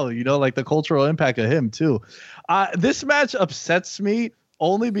like, oh, like the cultural impact of him too. This match upsets me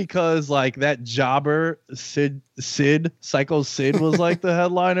only because like that jobber Sid Psycho Sid was like the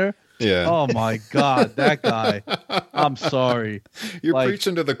headliner. Yeah. Oh my God, that guy. I'm sorry. You're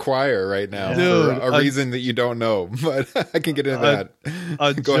preaching to the choir right now, dude, for a reason that you don't know, but I can get into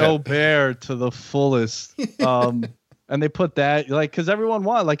that. Joe Bear to the fullest. And they put that because everyone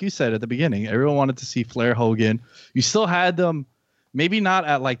wanted, like you said at the beginning, everyone wanted to see Flair Hogan. You still had them maybe not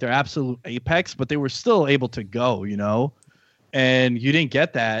at like their absolute apex, but they were still able to go, you know? And you didn't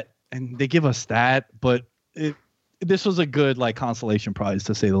get that. And they give us that, but this was a good like consolation prize,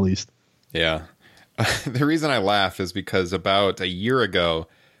 to say the least. Yeah. The reason I laugh is because about a year ago,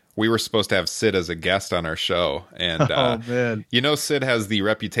 we were supposed to have Sid as a guest on our show. And, man. You know, Sid has the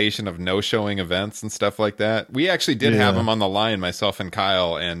reputation of no-showing events and stuff like that. We actually did have him on the line, myself and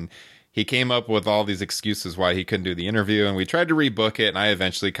Kyle, and he came up with all these excuses why he couldn't do the interview, and we tried to rebook it, and I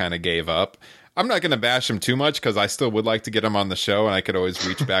eventually kind of gave up. I'm not going to bash him too much because I still would like to get him on the show, and I could always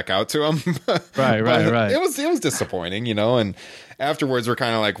reach back out to him. Right. It was disappointing, you know, and afterwards we're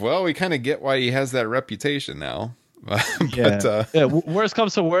kind of like, well, we kind of get why he has that reputation now. Worst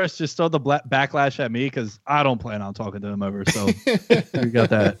comes to worst, just throw the backlash at me because I don't plan on talking to him ever. So we got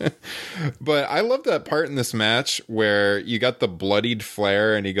that. But I love that part in this match where you got the bloodied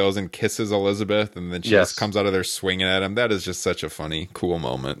Flair and he goes and kisses Elizabeth, and then she just comes out of there swinging at him. That is just such a funny, cool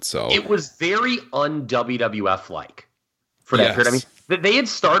moment. So it was very un-WWF like for that period. I mean, they had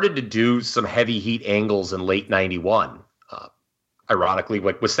started to do some heavy heat angles in late '91. Ironically,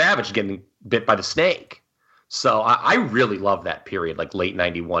 with Savage getting bit by the snake. So I really love that period, like late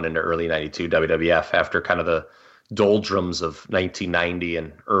 91 into early 92 WWF after kind of the doldrums of 1990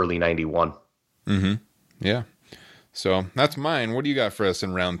 and early 91. Mm-hmm. Yeah. So that's mine. What do you got for us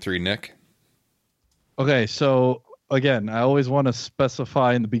in round 3, Nick? Okay, so again, I always want to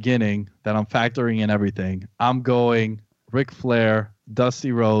specify in the beginning that I'm factoring in everything. I'm going Ric Flair,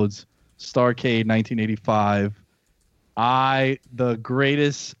 Dusty Rhodes, Starrcade 1985. The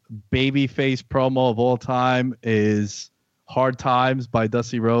greatest babyface promo of all time is Hard Times by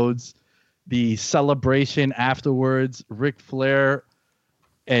Dusty Rhodes. The celebration afterwards, Ric Flair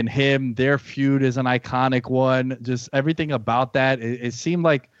and him, their feud is an iconic one. Just everything about that. It seemed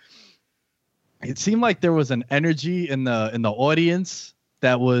like there was an energy in the audience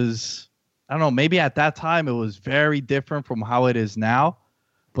that was, I don't know, maybe at that time it was very different from how it is now.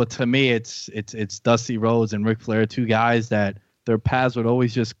 But to me, it's Dusty Rhodes and Ric Flair, two guys that their paths would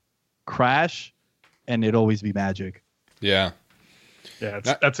always just crash, and it'd always be magic. Yeah,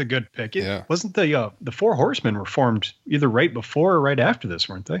 that's a good pick. Wasn't the Four Horsemen were formed either right before or right after this,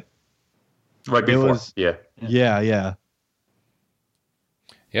 weren't they? Right before. Yeah.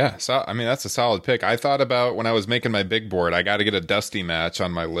 Yeah, so I mean that's a solid pick. I thought about when I was making my big board, I got to get a Dusty match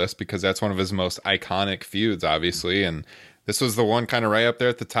on my list because that's one of his most iconic feuds, obviously, and this was the one kind of right up there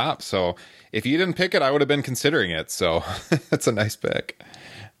at the top. So if you didn't pick it, I would have been considering it. So that's a nice pick.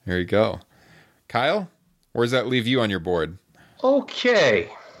 There you go. Kyle, where does that leave you on your board? Okay.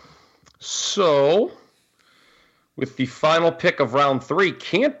 So with the final pick of round 3,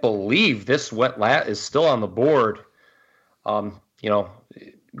 can't believe this wet is still on the board.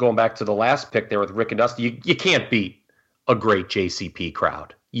 Going back to the last pick there with Rick and Dusty, you can't beat a great JCP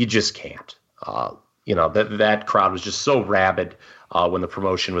crowd. You just can't. That crowd was just so rabid when the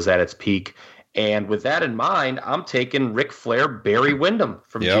promotion was at its peak. And with that in mind, I'm taking Ric Flair, Barry Windham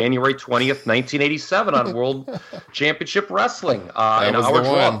from January 20th, 1987 on World Championship Wrestling. That was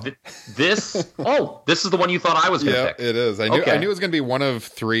the one. This is the one you thought I was going to pick. Yeah, it is. I knew it was going to be one of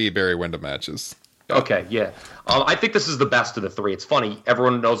 3 Barry Windham matches. Okay, yeah. I think this is the best of the 3. It's funny.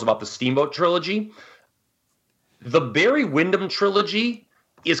 Everyone knows about the Steamboat trilogy. The Barry Windham trilogy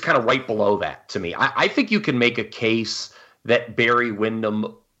is kind of right below that to me. I think you can make a case that Barry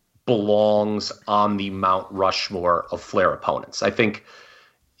Windham belongs on the Mount Rushmore of Flair opponents. I think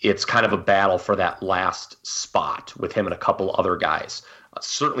it's kind of a battle for that last spot with him and a couple other guys.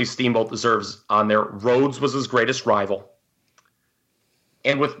 Certainly Steamboat deserves on there. Rhodes was his greatest rival.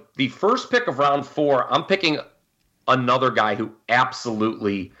 And with the first pick of round 4, I'm picking another guy who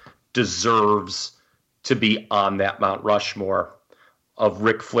absolutely deserves to be on that Mount Rushmore of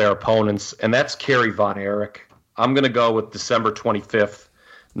Ric Flair opponents, and that's Kerry Von Erich. I'm going to go with December 25th,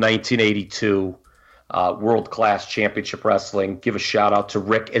 1982, World Class Championship Wrestling. Give a shout out to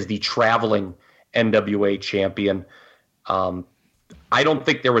Rick as the traveling NWA champion. I don't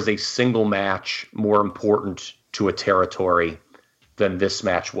think there was a single match more important to a territory than this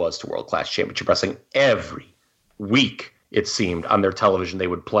match was to World Class Championship Wrestling. Every week, it seemed, on their television, they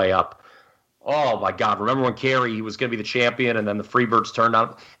would play up, oh my God, remember when Kerry was going to be the champion and then the Freebirds turned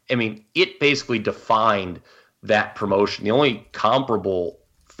on? I mean, it basically defined that promotion. The only comparable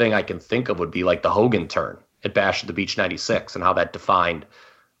thing I can think of would be like the Hogan turn at Bash at the Beach 96 and how that defined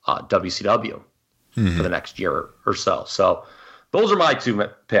WCW for the next year or so. So those are my 2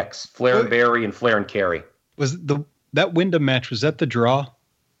 picks, Flair and Barry and Flair and Kerry. Was that Wyndham match, was that the draw?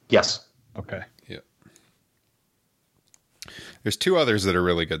 Yes. Okay. Yeah. There's two others that are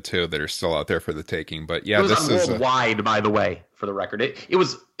really good too that are still out there for the taking. But yeah, it was this on is worldwide, by the way, for the record.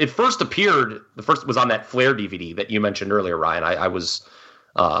 It first appeared. The first was on that Flair DVD that you mentioned earlier, Ryan. I was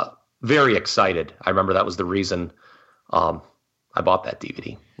very excited. I remember that was the reason I bought that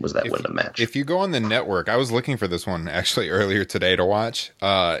DVD. Was that Wyndham match? If you go on the network, I was looking for this one actually earlier today to watch.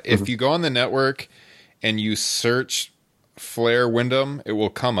 If you go on the network and you search Flair Wyndham, it will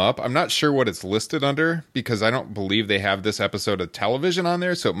come up. I'm not sure what it's listed under because I don't believe they have this episode of television on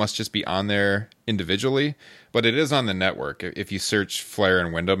there, so it must just be on there individually. But it is on the network. If you search Flair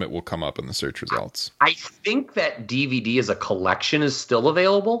and Wyndham, it will come up in the search results. I think that DVD as a collection is still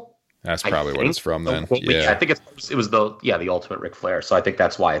available. That's probably what it's from then. Yeah, I think it was the Ultimate Ric Flair. So I think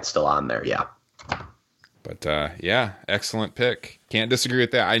that's why it's still on there. Yeah. But yeah, excellent pick. Can't disagree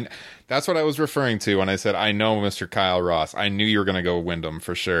with that. That's what I was referring to when I said I know Mr. Kyle Ross. I knew you were going to go Wyndham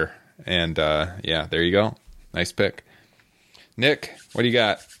for sure. And yeah, there you go. Nice pick. Nick, what do you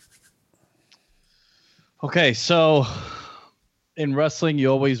got? Okay, so in wrestling,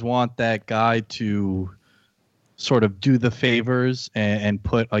 you always want that guy to sort of do the favors and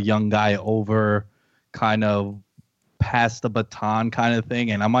put a young guy over, kind of pass the baton kind of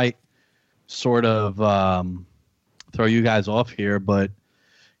thing. And I might sort of throw you guys off here, but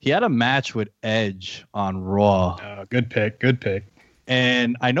he had a match with Edge on Raw. Good pick.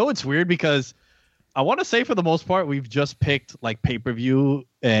 And I know it's weird because I want to say for the most part, we've just picked like pay-per-view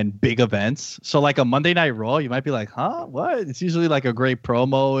and big events. So like a Monday Night Raw, you might be like, huh, what? It's usually like a great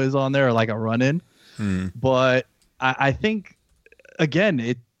promo is on there or like a run-in. But I think,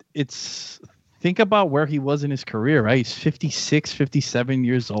 again, it's think about where he was in his career, right? He's 56, 57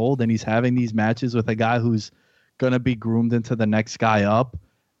 years old, and he's having these matches with a guy who's going to be groomed into the next guy up.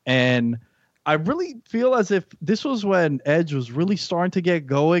 And I really feel as if this was when Edge was really starting to get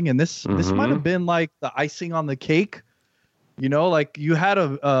going, and this might have been like the icing on the cake. You know, like you had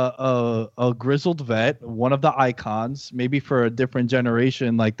a grizzled vet, one of the icons, maybe for a different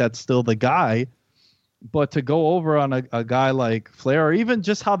generation, like that's still the guy. But to go over on a guy like Flair, or even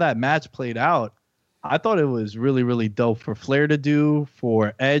just how that match played out, I thought it was really, really dope for Flair to do,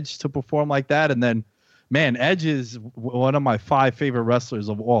 for Edge to perform like that. And then, man, Edge is one of my 5 favorite wrestlers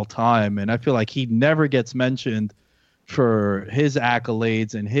of all time. And I feel like he never gets mentioned for his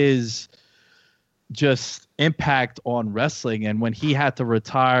accolades and his just impact on wrestling. And when he had to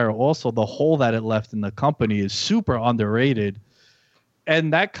retire, also the hole that it left in the company is super underrated.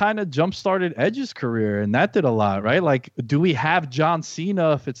 And that kind of jump-started Edge's career, and that did a lot, right? Like, do we have John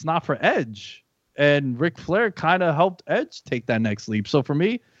Cena if it's not for Edge? And Ric Flair kind of helped Edge take that next leap. So for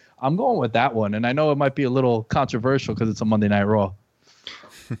me, I'm going with that one. And I know it might be a little controversial because it's a Monday Night Raw.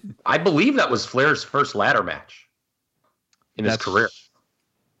 I believe that was Flair's first ladder match in his career.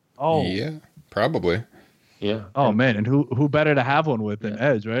 Oh. Yeah, probably. Yeah. Oh, man. And who better to have one with than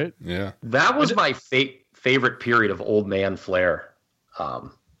Edge, right? Yeah. That was my favorite period of old man Flair.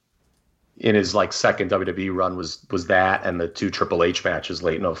 In his like second WWE run was that and the 2 Triple H matches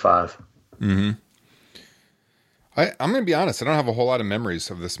late in 2005. Mm-hmm. I'm going to be honest. I don't have a whole lot of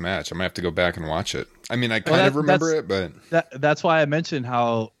memories of this match. I might have to go back and watch it. I mean, I kind of remember it, but that's why I mentioned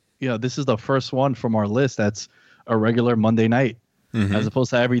how, this is the first one from our list that's a regular Monday night, as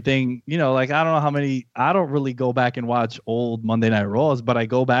opposed to everything, like I don't know how many. I don't really go back and watch old Monday Night Raws, but I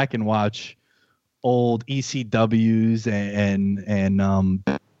go back and watch old ECWs and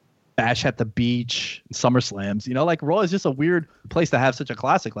Bash at the Beach, SummerSlams. Like Raw is just a weird place to have such a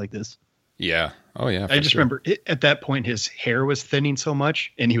classic like this. Yeah. Oh yeah. I just remember at that point his hair was thinning so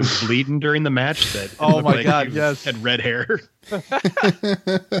much and he was bleeding during the match that oh my god, yes, had red hair.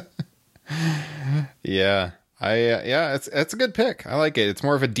 Yeah. It's a good pick. I like it. It's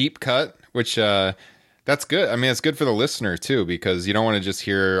more of a deep cut, which that's good. I mean, it's good for the listener too, because you don't want to just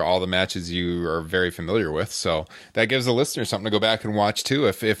hear all the matches you are very familiar with. So that gives the listener something to go back and watch too,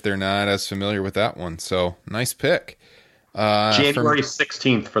 if they're not as familiar with that one. So nice pick. January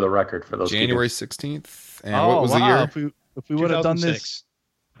 16th for the record for those January people. 16th. And what was the year? If we would have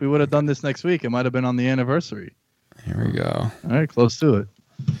done this next week, it might have been on the anniversary. Here we go. All right, close to it.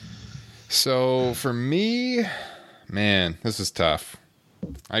 So for me, man, this is tough.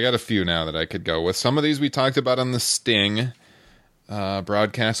 I got a few now that I could go with. Some of these we talked about on the Sting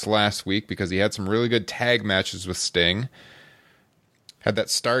broadcast last week because he had some really good tag matches with Sting. Had that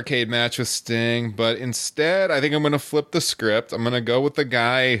Starrcade match with Sting, but instead I think I'm going to flip the script. I'm going to go with the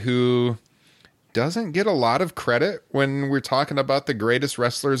guy who doesn't get a lot of credit when we're talking about the greatest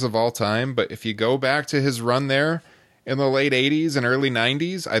wrestlers of all time, but if you go back to his run there in the late 80s and early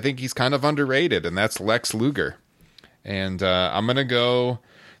 90s, I think he's kind of underrated, and that's Lex Luger. And I'm going to go...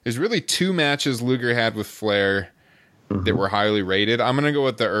 There's really 2 matches Luger had with Flair that were highly rated. I'm going to go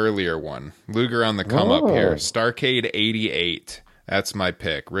with the earlier one. Luger on the come up here. Starrcade 88. That's my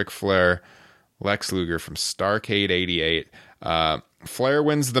pick. Ric Flair, Lex Luger from Starrcade 88. Flair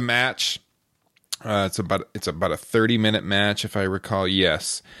wins the match. It's about a 30-minute match, if I recall.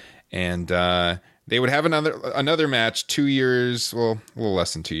 Yes. And they would have another match 2 years, well, a little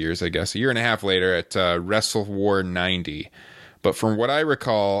less than 2 years, I guess, a year and a half later at Wrestle War 90. But from what I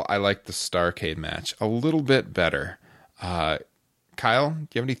recall, I like the Starrcade match a little bit better. Kyle, do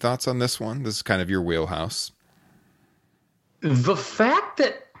you have any thoughts on this one? This is kind of your wheelhouse. The fact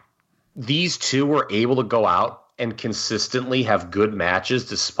that these two were able to go out and consistently have good matches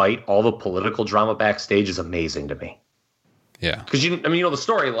despite all the political drama backstage is amazing to me. Yeah. Because, you know the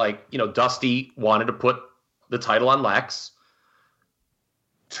story, Dusty wanted to put the title on Lex.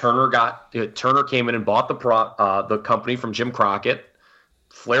 Turner came in and bought the company from Jim Crockett.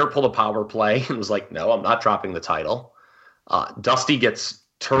 Flair pulled a power play and was like, no, I'm not dropping the title. Dusty gets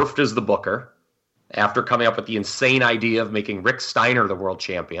turfed as the booker after coming up with the insane idea of making Rick Steiner the world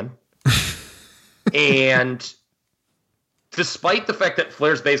champion. And despite the fact that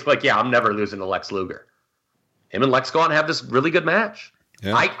Flair's basically like, yeah, I'm never losing to Lex Luger. Him and Lex go on and have this really good match.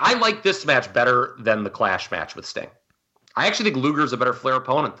 Yeah. I like this match better than the Clash match with Sting. I actually think Luger's a better Flair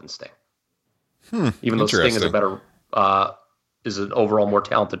opponent than Sting. Even though Sting is is an overall more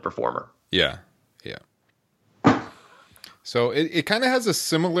talented performer. Yeah. So it kind of has a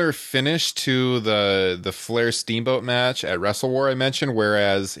similar finish to the Flair Steamboat match at Wrestle War I mentioned,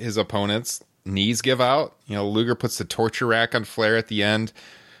 whereas his opponent's knees give out. Luger puts the torture rack on Flair at the end,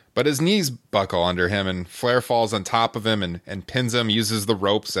 but his knees buckle under him, and Flair falls on top of him and pins him, uses the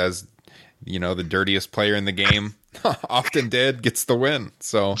ropes as, the dirtiest player in the game often did, gets the win.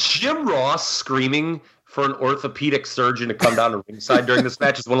 So Jim Ross screaming for an orthopedic surgeon to come down to ringside during this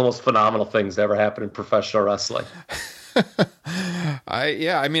match is one of the most phenomenal things to ever happen in professional wrestling.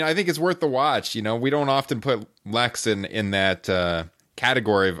 I think it's worth the watch. We don't often put Lex in that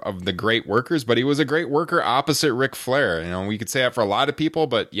category of the great workers, but he was a great worker opposite Ric Flair. We could say that for a lot of people,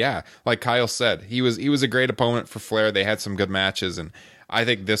 but yeah, like Kyle said, he was a great opponent for Flair. They had some good matches, and I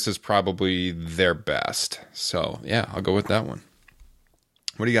think this is probably their best. So yeah, I'll go with that one.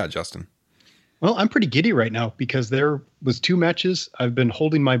 What do you got, Justin? Well, I'm pretty giddy right now because there was 2 matches I've been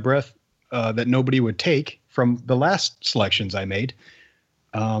holding my breath that nobody would take from the last selections I made.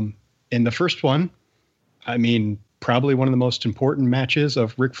 In the first one, probably one of the most important matches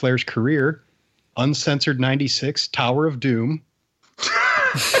of Ric Flair's career, Uncensored 96, Tower of Doom.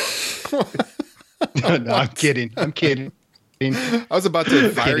 No, I'm kidding. I was about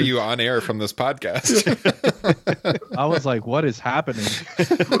to fire you on air from this podcast. I was like, what is happening?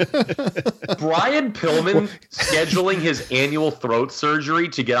 Brian Pillman scheduling his annual throat surgery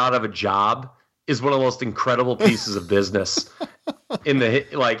to get out of a job is one of the most incredible pieces of business in the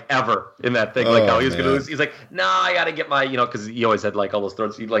ever in that thing. How he was going to lose. He's like, nah, I got to get my, because he always had all those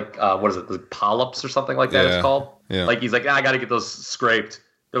throats. What is it? The polyps or something like that it's called. Yeah. He's like, I got to get those scraped.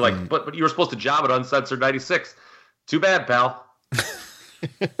 They're like, but you were supposed to job at Uncensored 96. Too bad, pal.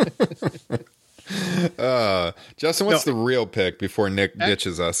 Justin, what's the real pick before Nick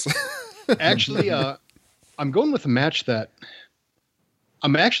ditches us? Actually, I'm going with a match that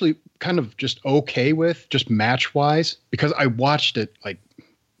I'm actually kind of just okay with, just match-wise, because I watched it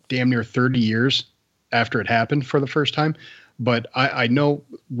damn near 30 years after it happened for the first time. But I know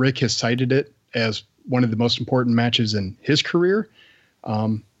Rick has cited it as one of the most important matches in his career.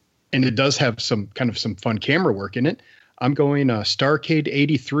 And it does have some fun camera work in it. I'm going Starrcade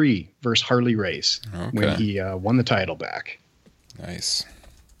 83 versus Harley Race when he won the title back. Nice.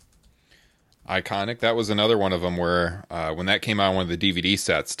 Iconic. That was another one of them where when that came out on one of the DVD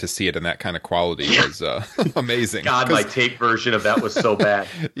sets, to see it in that kind of quality was amazing. God, my tape version of that was so bad.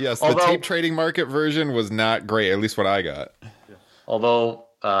 Yes, the tape trading market version was not great, at least what I got. Although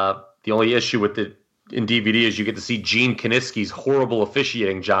the only issue with it in DVD is you get to see Gene Kiniski's horrible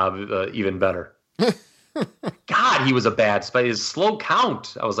officiating job even better. God, he was a bad spy. His slow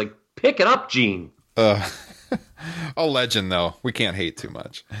count. I was like, pick it up, Gene. A legend, though. We can't hate too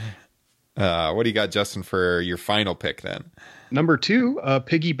much. What do you got, Justin, for your final pick then? Number 2,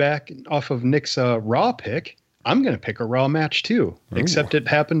 piggyback off of Nick's Raw pick. I'm going to pick a Raw match too, except it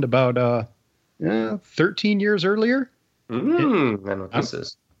happened about 13 years earlier. I know what this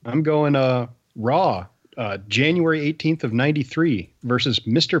is. I'm going Raw, January 18th of 93 versus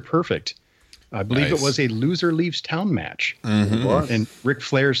Mr. Perfect. I believe it was a loser leaves town match. Mm-hmm. And Ric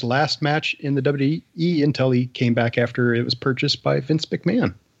Flair's last match in the WWE until he came back after it was purchased by Vince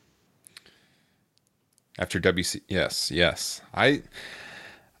McMahon. After WC, yes. I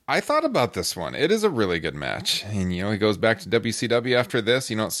I thought about this one. It is a really good match. And, he goes back to WCW after this.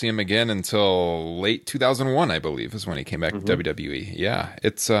 You don't see him again until late 2001, I believe, is when he came back to WWE. Yeah,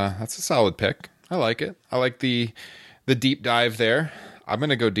 that's a solid pick. I like it. I like the deep dive there. I'm going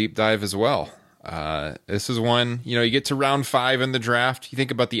to go deep dive as well. This is one, you get to round 5 in the draft. You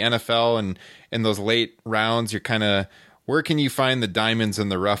think about the NFL and in those late rounds, you're kind of, where can you find the diamonds in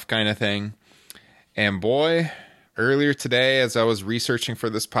the rough kind of thing? And boy, earlier today, as I was researching for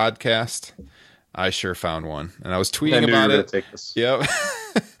this podcast, I sure found one, and I was tweeting about it. Take this. Yep.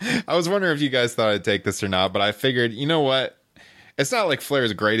 I was wondering if you guys thought I'd take this or not, but I figured, you know what? It's not like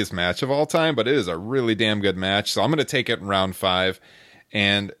Flair's greatest match of all time, but it is a really damn good match. So I'm going to take it in round 5.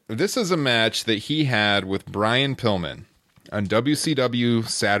 And this is a match that he had with Brian Pillman on WCW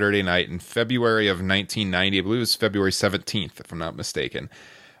Saturday Night in February of 1990. I believe it was February 17th, if I'm not mistaken.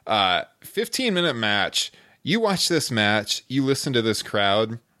 15-minute match. You watch this match, you listen to this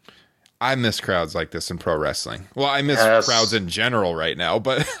crowd. I miss crowds like this in pro wrestling. Well, I miss crowds in general right now,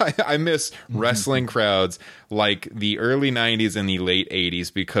 but I miss wrestling crowds like the early 90s and the late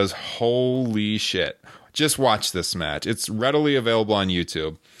 80s because holy shit. Just watch this match. It's readily available on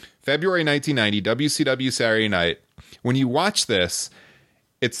YouTube. February 1990, WCW Saturday Night. When you watch this,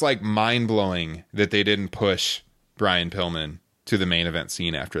 it's like mind-blowing that they didn't push Brian Pillman to the main event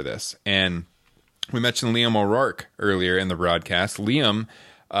scene after this. And we mentioned Liam O'Rourke earlier in the broadcast. Liam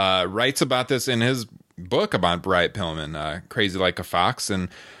writes about this in his book about Brian Pillman, Crazy Like a Fox. And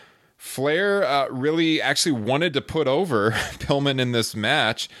Flair really actually wanted to put over Pillman in this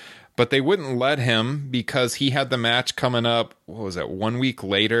match, but they wouldn't let him because he had the match coming up, 1 week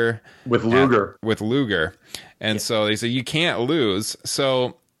later? With Luger. With Luger. And so they said, you can't lose.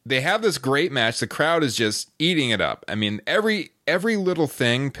 So they have this great match. The crowd is just eating it up. I mean, every little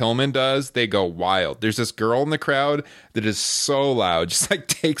thing Pillman does, they go wild. There's this girl in the crowd that is so loud, just like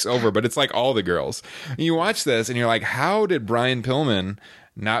takes over, but it's like all the girls. And you watch this and you're like, how did Brian Pillman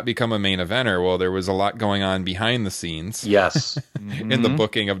not become a main eventer? Well, there was a lot going on behind the scenes. Yes. In the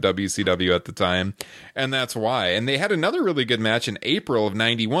booking of WCW at the time. And that's why. And they had another really good match in April of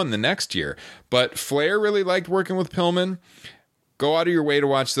 91 the next year. But Flair really liked working with Pillman. Go out of your way to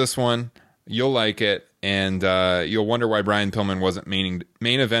watch this one. You'll like it. And you'll wonder why Brian Pillman wasn't main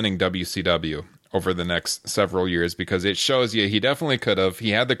eventing WCW over the next several years, because it shows you he definitely could have.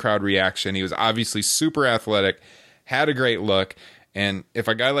 He had the crowd reaction. He was obviously super athletic, had a great look. And if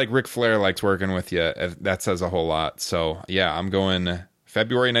a guy like Ric Flair likes working with you, that says a whole lot. So, yeah, I'm going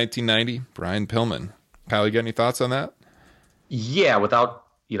February 1990, Brian Pillman. Kyle, you got any thoughts on that? Yeah, without,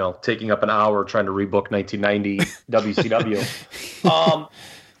 taking up an hour trying to rebook 1990 WCW.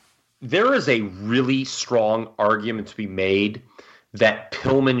 There is a really strong argument to be made that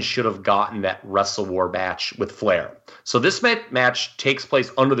Pillman should have gotten that Wrestle War match with Flair. So this match takes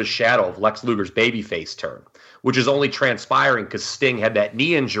place under the shadow of Lex Luger's babyface turn, which is only transpiring because Sting had that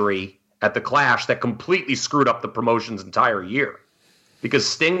knee injury at the Clash that completely screwed up the promotion's entire year. Because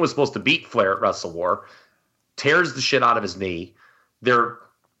Sting was supposed to beat Flair at Wrestle War, tears the shit out of his knee. They're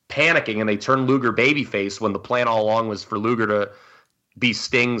panicking and they turn Luger babyface when the plan all along was for Luger to be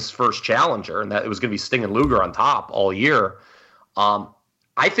Sting's first challenger, and that it was going to be Sting and Luger on top all year.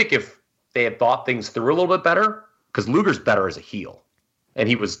 I think if they had thought things through a little bit better, because Luger's better as a heel, and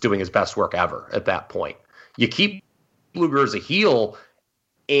he was doing his best work ever at that point. You keep Luger as a heel,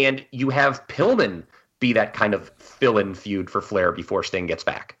 and you have Pillman be that kind of fill-in feud for Flair before Sting gets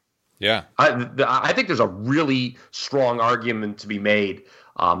back. Yeah. I think there's a really strong argument to be made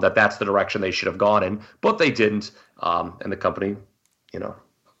that that's the direction they should have gone in, but they didn't, and the company,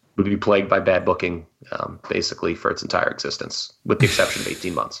 would be plagued by bad booking, basically for its entire existence, with the exception of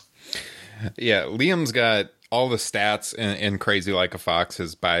 18 months. Yeah, Liam's got all the stats in Crazy Like a Fox,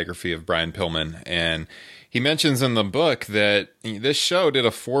 his biography of Brian Pillman, and he mentions in the book that this show did a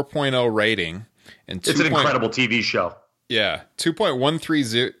 4.0 rating. And it's an incredible TV show. Yeah,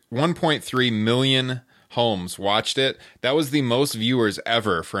 1.3 million homes watched it. That was the most viewers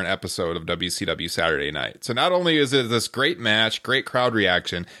ever for an episode of WCW Saturday Night. So not only is it this great match, great crowd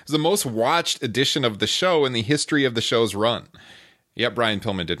reaction, it's the most watched edition of the show in the history of the show's run. Yet Brian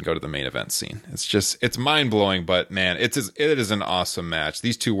Pillman didn't go to the main event scene. It's mind-blowing, but man, it is an awesome match.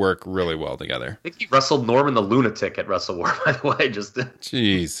 These two work really well together. I think he wrestled Norman the Lunatic at Wrestle War, by the way.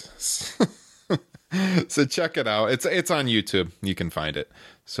 Jesus. So check it out. It's on YouTube. You can find it.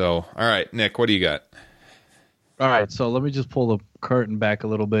 So, all right, Nick, what do you got? All right, so let me just pull the curtain back a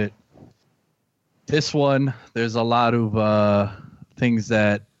little bit. This one, there's a lot of things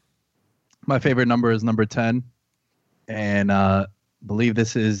that my favorite number is number 10. And believe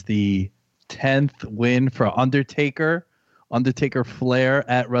this is the 10th win for Undertaker Undertaker Flair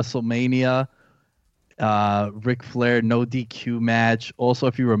at WrestleMania. Ric Flair no DQ match. Also,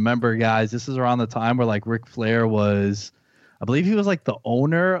 if you remember, guys, this is around the time where like Ric Flair was, I believe he was like the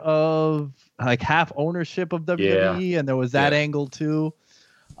owner of like half ownership of WWE, and there was that angle too.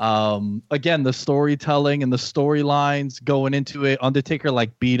 Again, the storytelling and the storylines going into it. Undertaker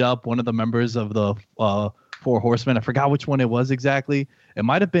like beat up one of the members of the Four Horsemen. I forgot which one it was exactly. It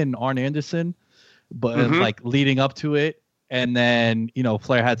might have been Arn Anderson, but like leading up to it. And then, you know,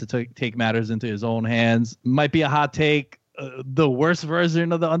 Flair had to take matters into his own hands. Might be a hot take. The worst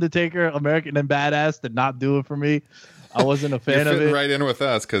version of The Undertaker, American and Badass, did not do it for me. I wasn't a fan of it. Right in with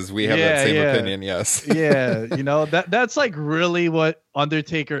us because we have that same opinion. Yes. Yeah. You know, that's like really what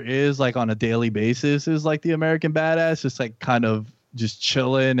Undertaker is like on a daily basis, is like the American Badass, just like kind of just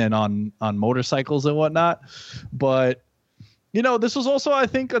chilling and on motorcycles and whatnot. But, you know, this was also, I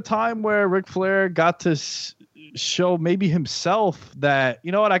think, a time where Ric Flair got to show maybe himself that,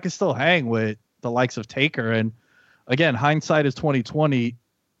 you know what, I can still hang with the likes of Taker. And again, hindsight is 2020.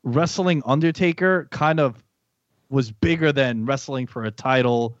 Wrestling Undertaker kind of was bigger than wrestling for a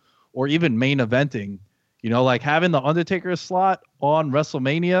title or even main eventing. You know, like having the Undertaker slot on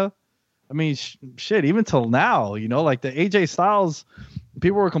WrestleMania. I mean, shit, even till now, you know, like the AJ Styles,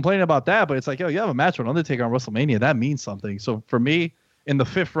 people were complaining about that, but it's like, yo, you have a match with Undertaker on WrestleMania. That means something. So for me, in the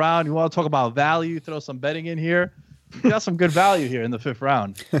 5th round, you want to talk about value, throw some betting in here. You got some good value here in the 5th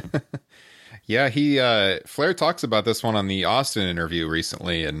round. Yeah, Flair talks about this one on the Austin interview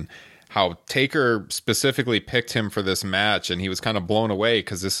recently, and how Taker specifically picked him for this match, and he was kind of blown away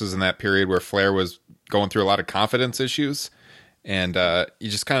because this was in that period where Flair was going through a lot of confidence issues. And he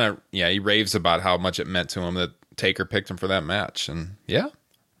just kind of, he raves about how much it meant to him that Taker picked him for that match. And yeah,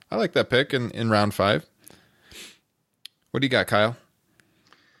 I like that pick in round 5. What do you got, Kyle?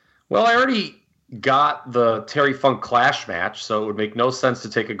 Well, I already got the Terry Funk Clash match, so it would make no sense to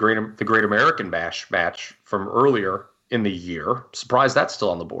take the Great American Bash match from earlier in the year. Surprised that's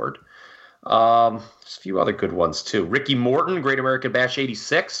still on the board. There's a few other good ones, too. Ricky Morton, Great American Bash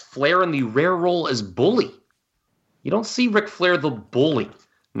 86. Flair in the rare role as Bully. You don't see Ric Flair the Bully,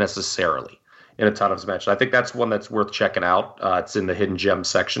 necessarily, in a ton of his matches. I think that's one that's worth checking out. It's in the Hidden Gem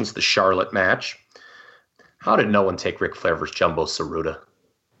sections, the Charlotte match. How did no one take Ric Flair versus Jumbo Tsuruta?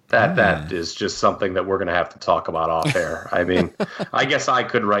 That is just something that we're going to have to talk about off air. I mean, I guess I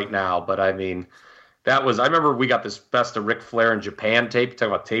could right now, but I mean, I remember we got this Best of Ric Flair in Japan tape,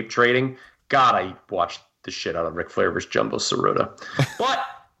 talking about tape trading. God, I watched the shit out of Ric Flair versus Jumbo Tsuruta. But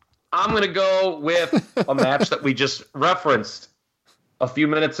I'm going to go with a match that we just referenced a few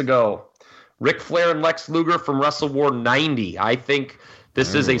minutes ago. Ric Flair and Lex Luger from Wrestle War 90. I think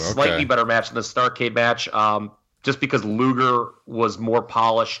this is a slightly better match than the Starrcade match. Just because Luger was more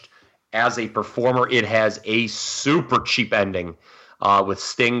polished as a performer. It has a super cheap ending with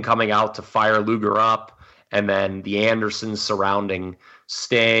Sting coming out to fire Luger up, and then the Andersons surrounding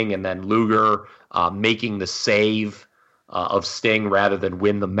Sting, and then Luger making the save of Sting rather than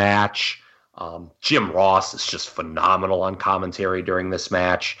win the match. Jim Ross is just phenomenal on commentary during this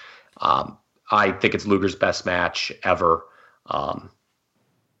match. I think it's Luger's best match ever.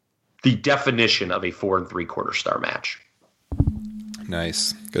 The definition of a 4 3/4 star match.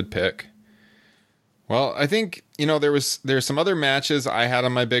 Nice. Good pick. Well, I think, there's some other matches I had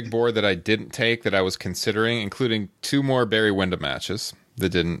on my big board that I didn't take that I was considering, including 2 more Barry Windham matches that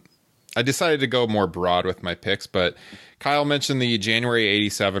didn't. I decided to go more broad with my picks, but Kyle mentioned the January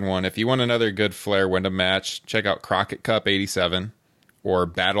 87 one. If you want another good Flair Windham match, check out Crockett Cup 87 or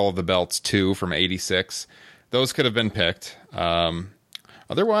Battle of the Belts 2 from 86. Those could have been picked.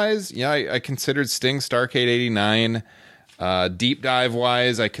 Otherwise, I considered Sting Starrcade 89. Deep dive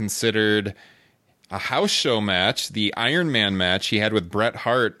wise, I considered a house show match, the Iron Man match he had with Bret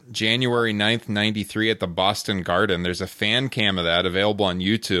Hart January 9th, 93 at the Boston Garden. There's a fan cam of that available on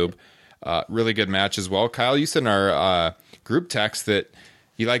YouTube. Really good match as well. Kyle, you said in our group text that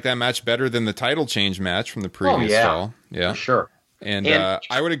you like that match better than the title change match from the previous fall. Yeah, for sure. And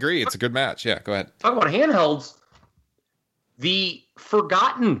I would agree. It's a good match. Yeah, go ahead. Talk about handhelds. The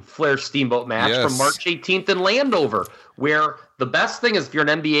forgotten Flair Steamboat match from March 18th in Landover, where the best thing is, if you're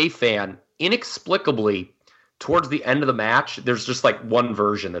an NBA fan, inexplicably, towards the end of the match, there's just like one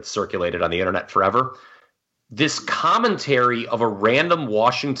version that's circulated on the internet forever. This commentary of a random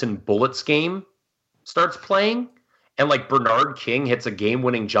Washington Bullets game starts playing, and like Bernard King hits a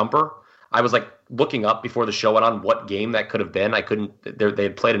game-winning jumper. I was like looking up before the show went on what game that could have been. I couldn't. They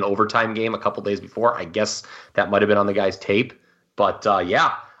had played an overtime game a couple days before. I guess that might have been on the guy's tape. But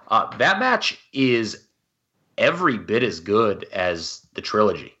that match is every bit as good as the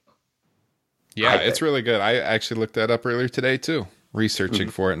trilogy. Yeah, it's really good. I actually looked that up earlier today too, researching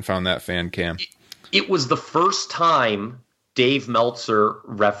for it, and found that fan cam. It was the first time Dave Meltzer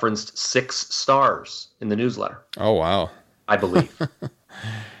referenced 6 stars in the newsletter. Oh, wow. I believe.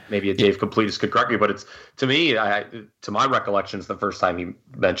 Maybe a Dave Completist could correct me, but it's, to me, to my recollection, it's the first time he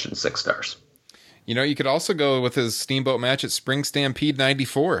mentioned 6 stars. You know, you could also go with his Steamboat match at Spring Stampede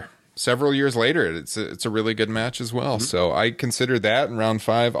 94. Several years later, it's a really good match as well. So I consider that in round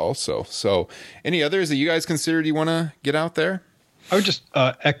 5 also. So any others that you guys considered you want to get out there? I would just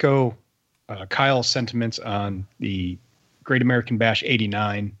echo Kyle's sentiments on the Great American Bash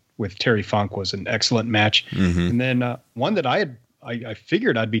 89 with Terry Funk was an excellent match. And then one that I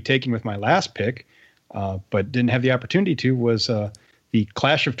figured I'd be taking with my last pick, but didn't have the opportunity to, was the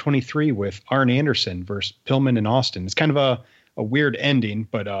Clash of 23 with Arn Anderson versus Pillman and Austin. It's kind of a weird ending,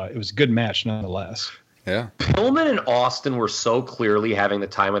 but it was a good match nonetheless. Yeah. Pillman and Austin were so clearly having the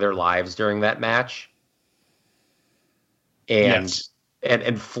time of their lives during that match. And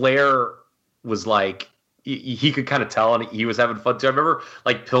and Flair was like, he could kind of tell, and he was having fun too. I remember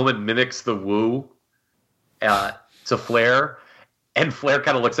like Pillman mimics the woo to Flair, and Flair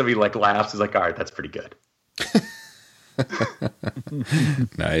kind of looks at me like laughs. He's like, all right, that's pretty good.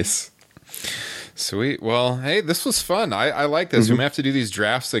 Nice. Sweet. Well, hey, this was fun. I like this. We may have to do these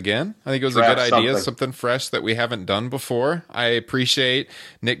drafts again. I think it was a good idea, something fresh that we haven't done before. I appreciate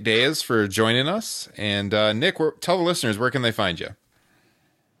Nick Diaz for joining us. And Nick, tell the listeners, where can they find you?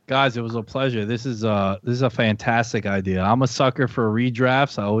 Guys, it was a pleasure. This is a fantastic idea. I'm a sucker for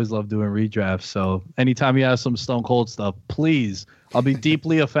redrafts. I always love doing redrafts. So anytime you have some Stone Cold stuff, please, I'll be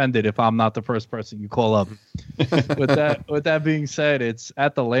deeply offended if I'm not the first person you call up. With that being said, it's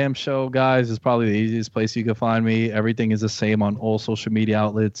at the Lamb Show, guys. It's probably the easiest place you can find me. Everything is the same on all social media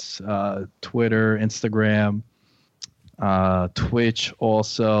outlets, Twitter, Instagram, Twitch.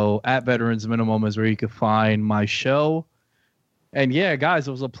 Also, at Veterans Minimum is where you can find my show. And yeah, guys,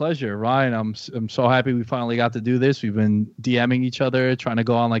 it was a pleasure. Ryan, I'm so happy we finally got to do this. We've been DMing each other, trying to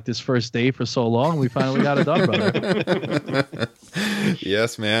go on like this first date for so long. We finally got it done, brother.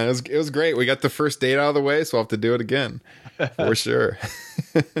 Yes, man. It was great. We got the first date out of the way, so we'll have to do it again for sure.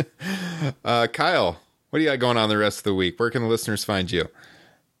 Kyle, what do you got going on the rest of the week? Where can the listeners find you?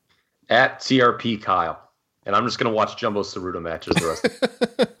 At TRP Kyle. And I'm just going to watch Jumbo Ceruto matches the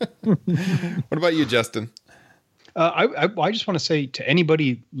rest. What about you, Justin? I just want to say to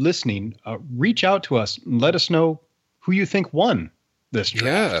anybody listening, reach out to us and let us know who you think won this draft.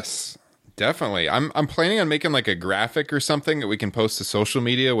 Yes, definitely. I'm planning on making like a graphic or something that we can post to social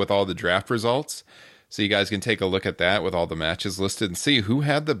media with all the draft results, so you guys can take a look at that with all the matches listed and see who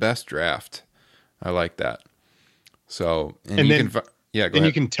had the best draft. I like that. So then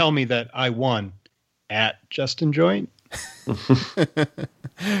you can tell me that I won at Justin Joint. All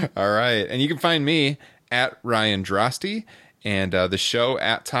right, and you can find me at Ryan Drosty, and the show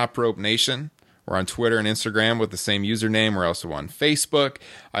at Top Rope Nation. We're on Twitter and Instagram with the same username. We're also on Facebook.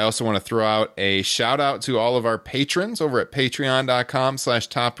 I also want to throw out a shout out to all of our patrons over at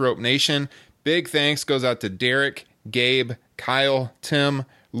patreon.com/Top Rope Nation. Big thanks goes out to Derek, Gabe, Kyle, Tim,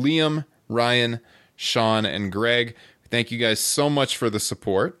 Liam, Ryan, Sean, and Greg. Thank you guys so much for the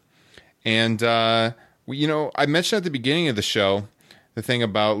support. And, I mentioned at the beginning of the show the thing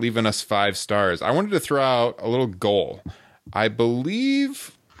about leaving us 5 stars. I wanted to throw out a little goal. I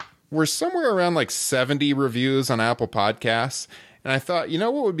believe we're somewhere around like 70 reviews on Apple Podcasts. And I thought,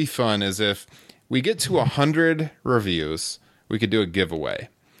 what would be fun is if we get to 100 reviews, we could do a giveaway.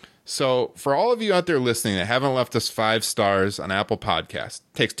 So for all of you out there listening that haven't left us 5 stars on Apple Podcasts,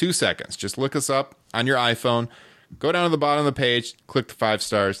 it takes 2 seconds. Just look us up on your iPhone, go down to the bottom of the page, click the 5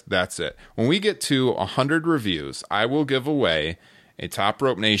 stars. That's it. When we get to 100 reviews, I will give away a Top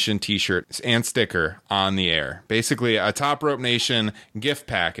Rope Nation t-shirt and sticker on the air. Basically, a Top Rope Nation gift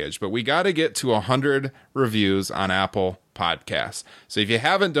package. But we got to get to 100 reviews on Apple Podcasts. So if you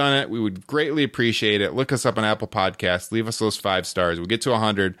haven't done it, we would greatly appreciate it. Look us up on Apple Podcasts. Leave us those 5 stars. We get to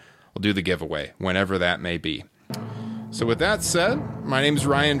 100, we'll do the giveaway, whenever that may be. So with that said, my name is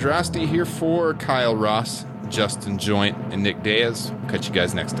Ryan Drosty here for Kyle Ross, Justin Joint, and Nick Diaz. Catch you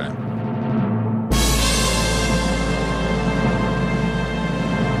guys next time.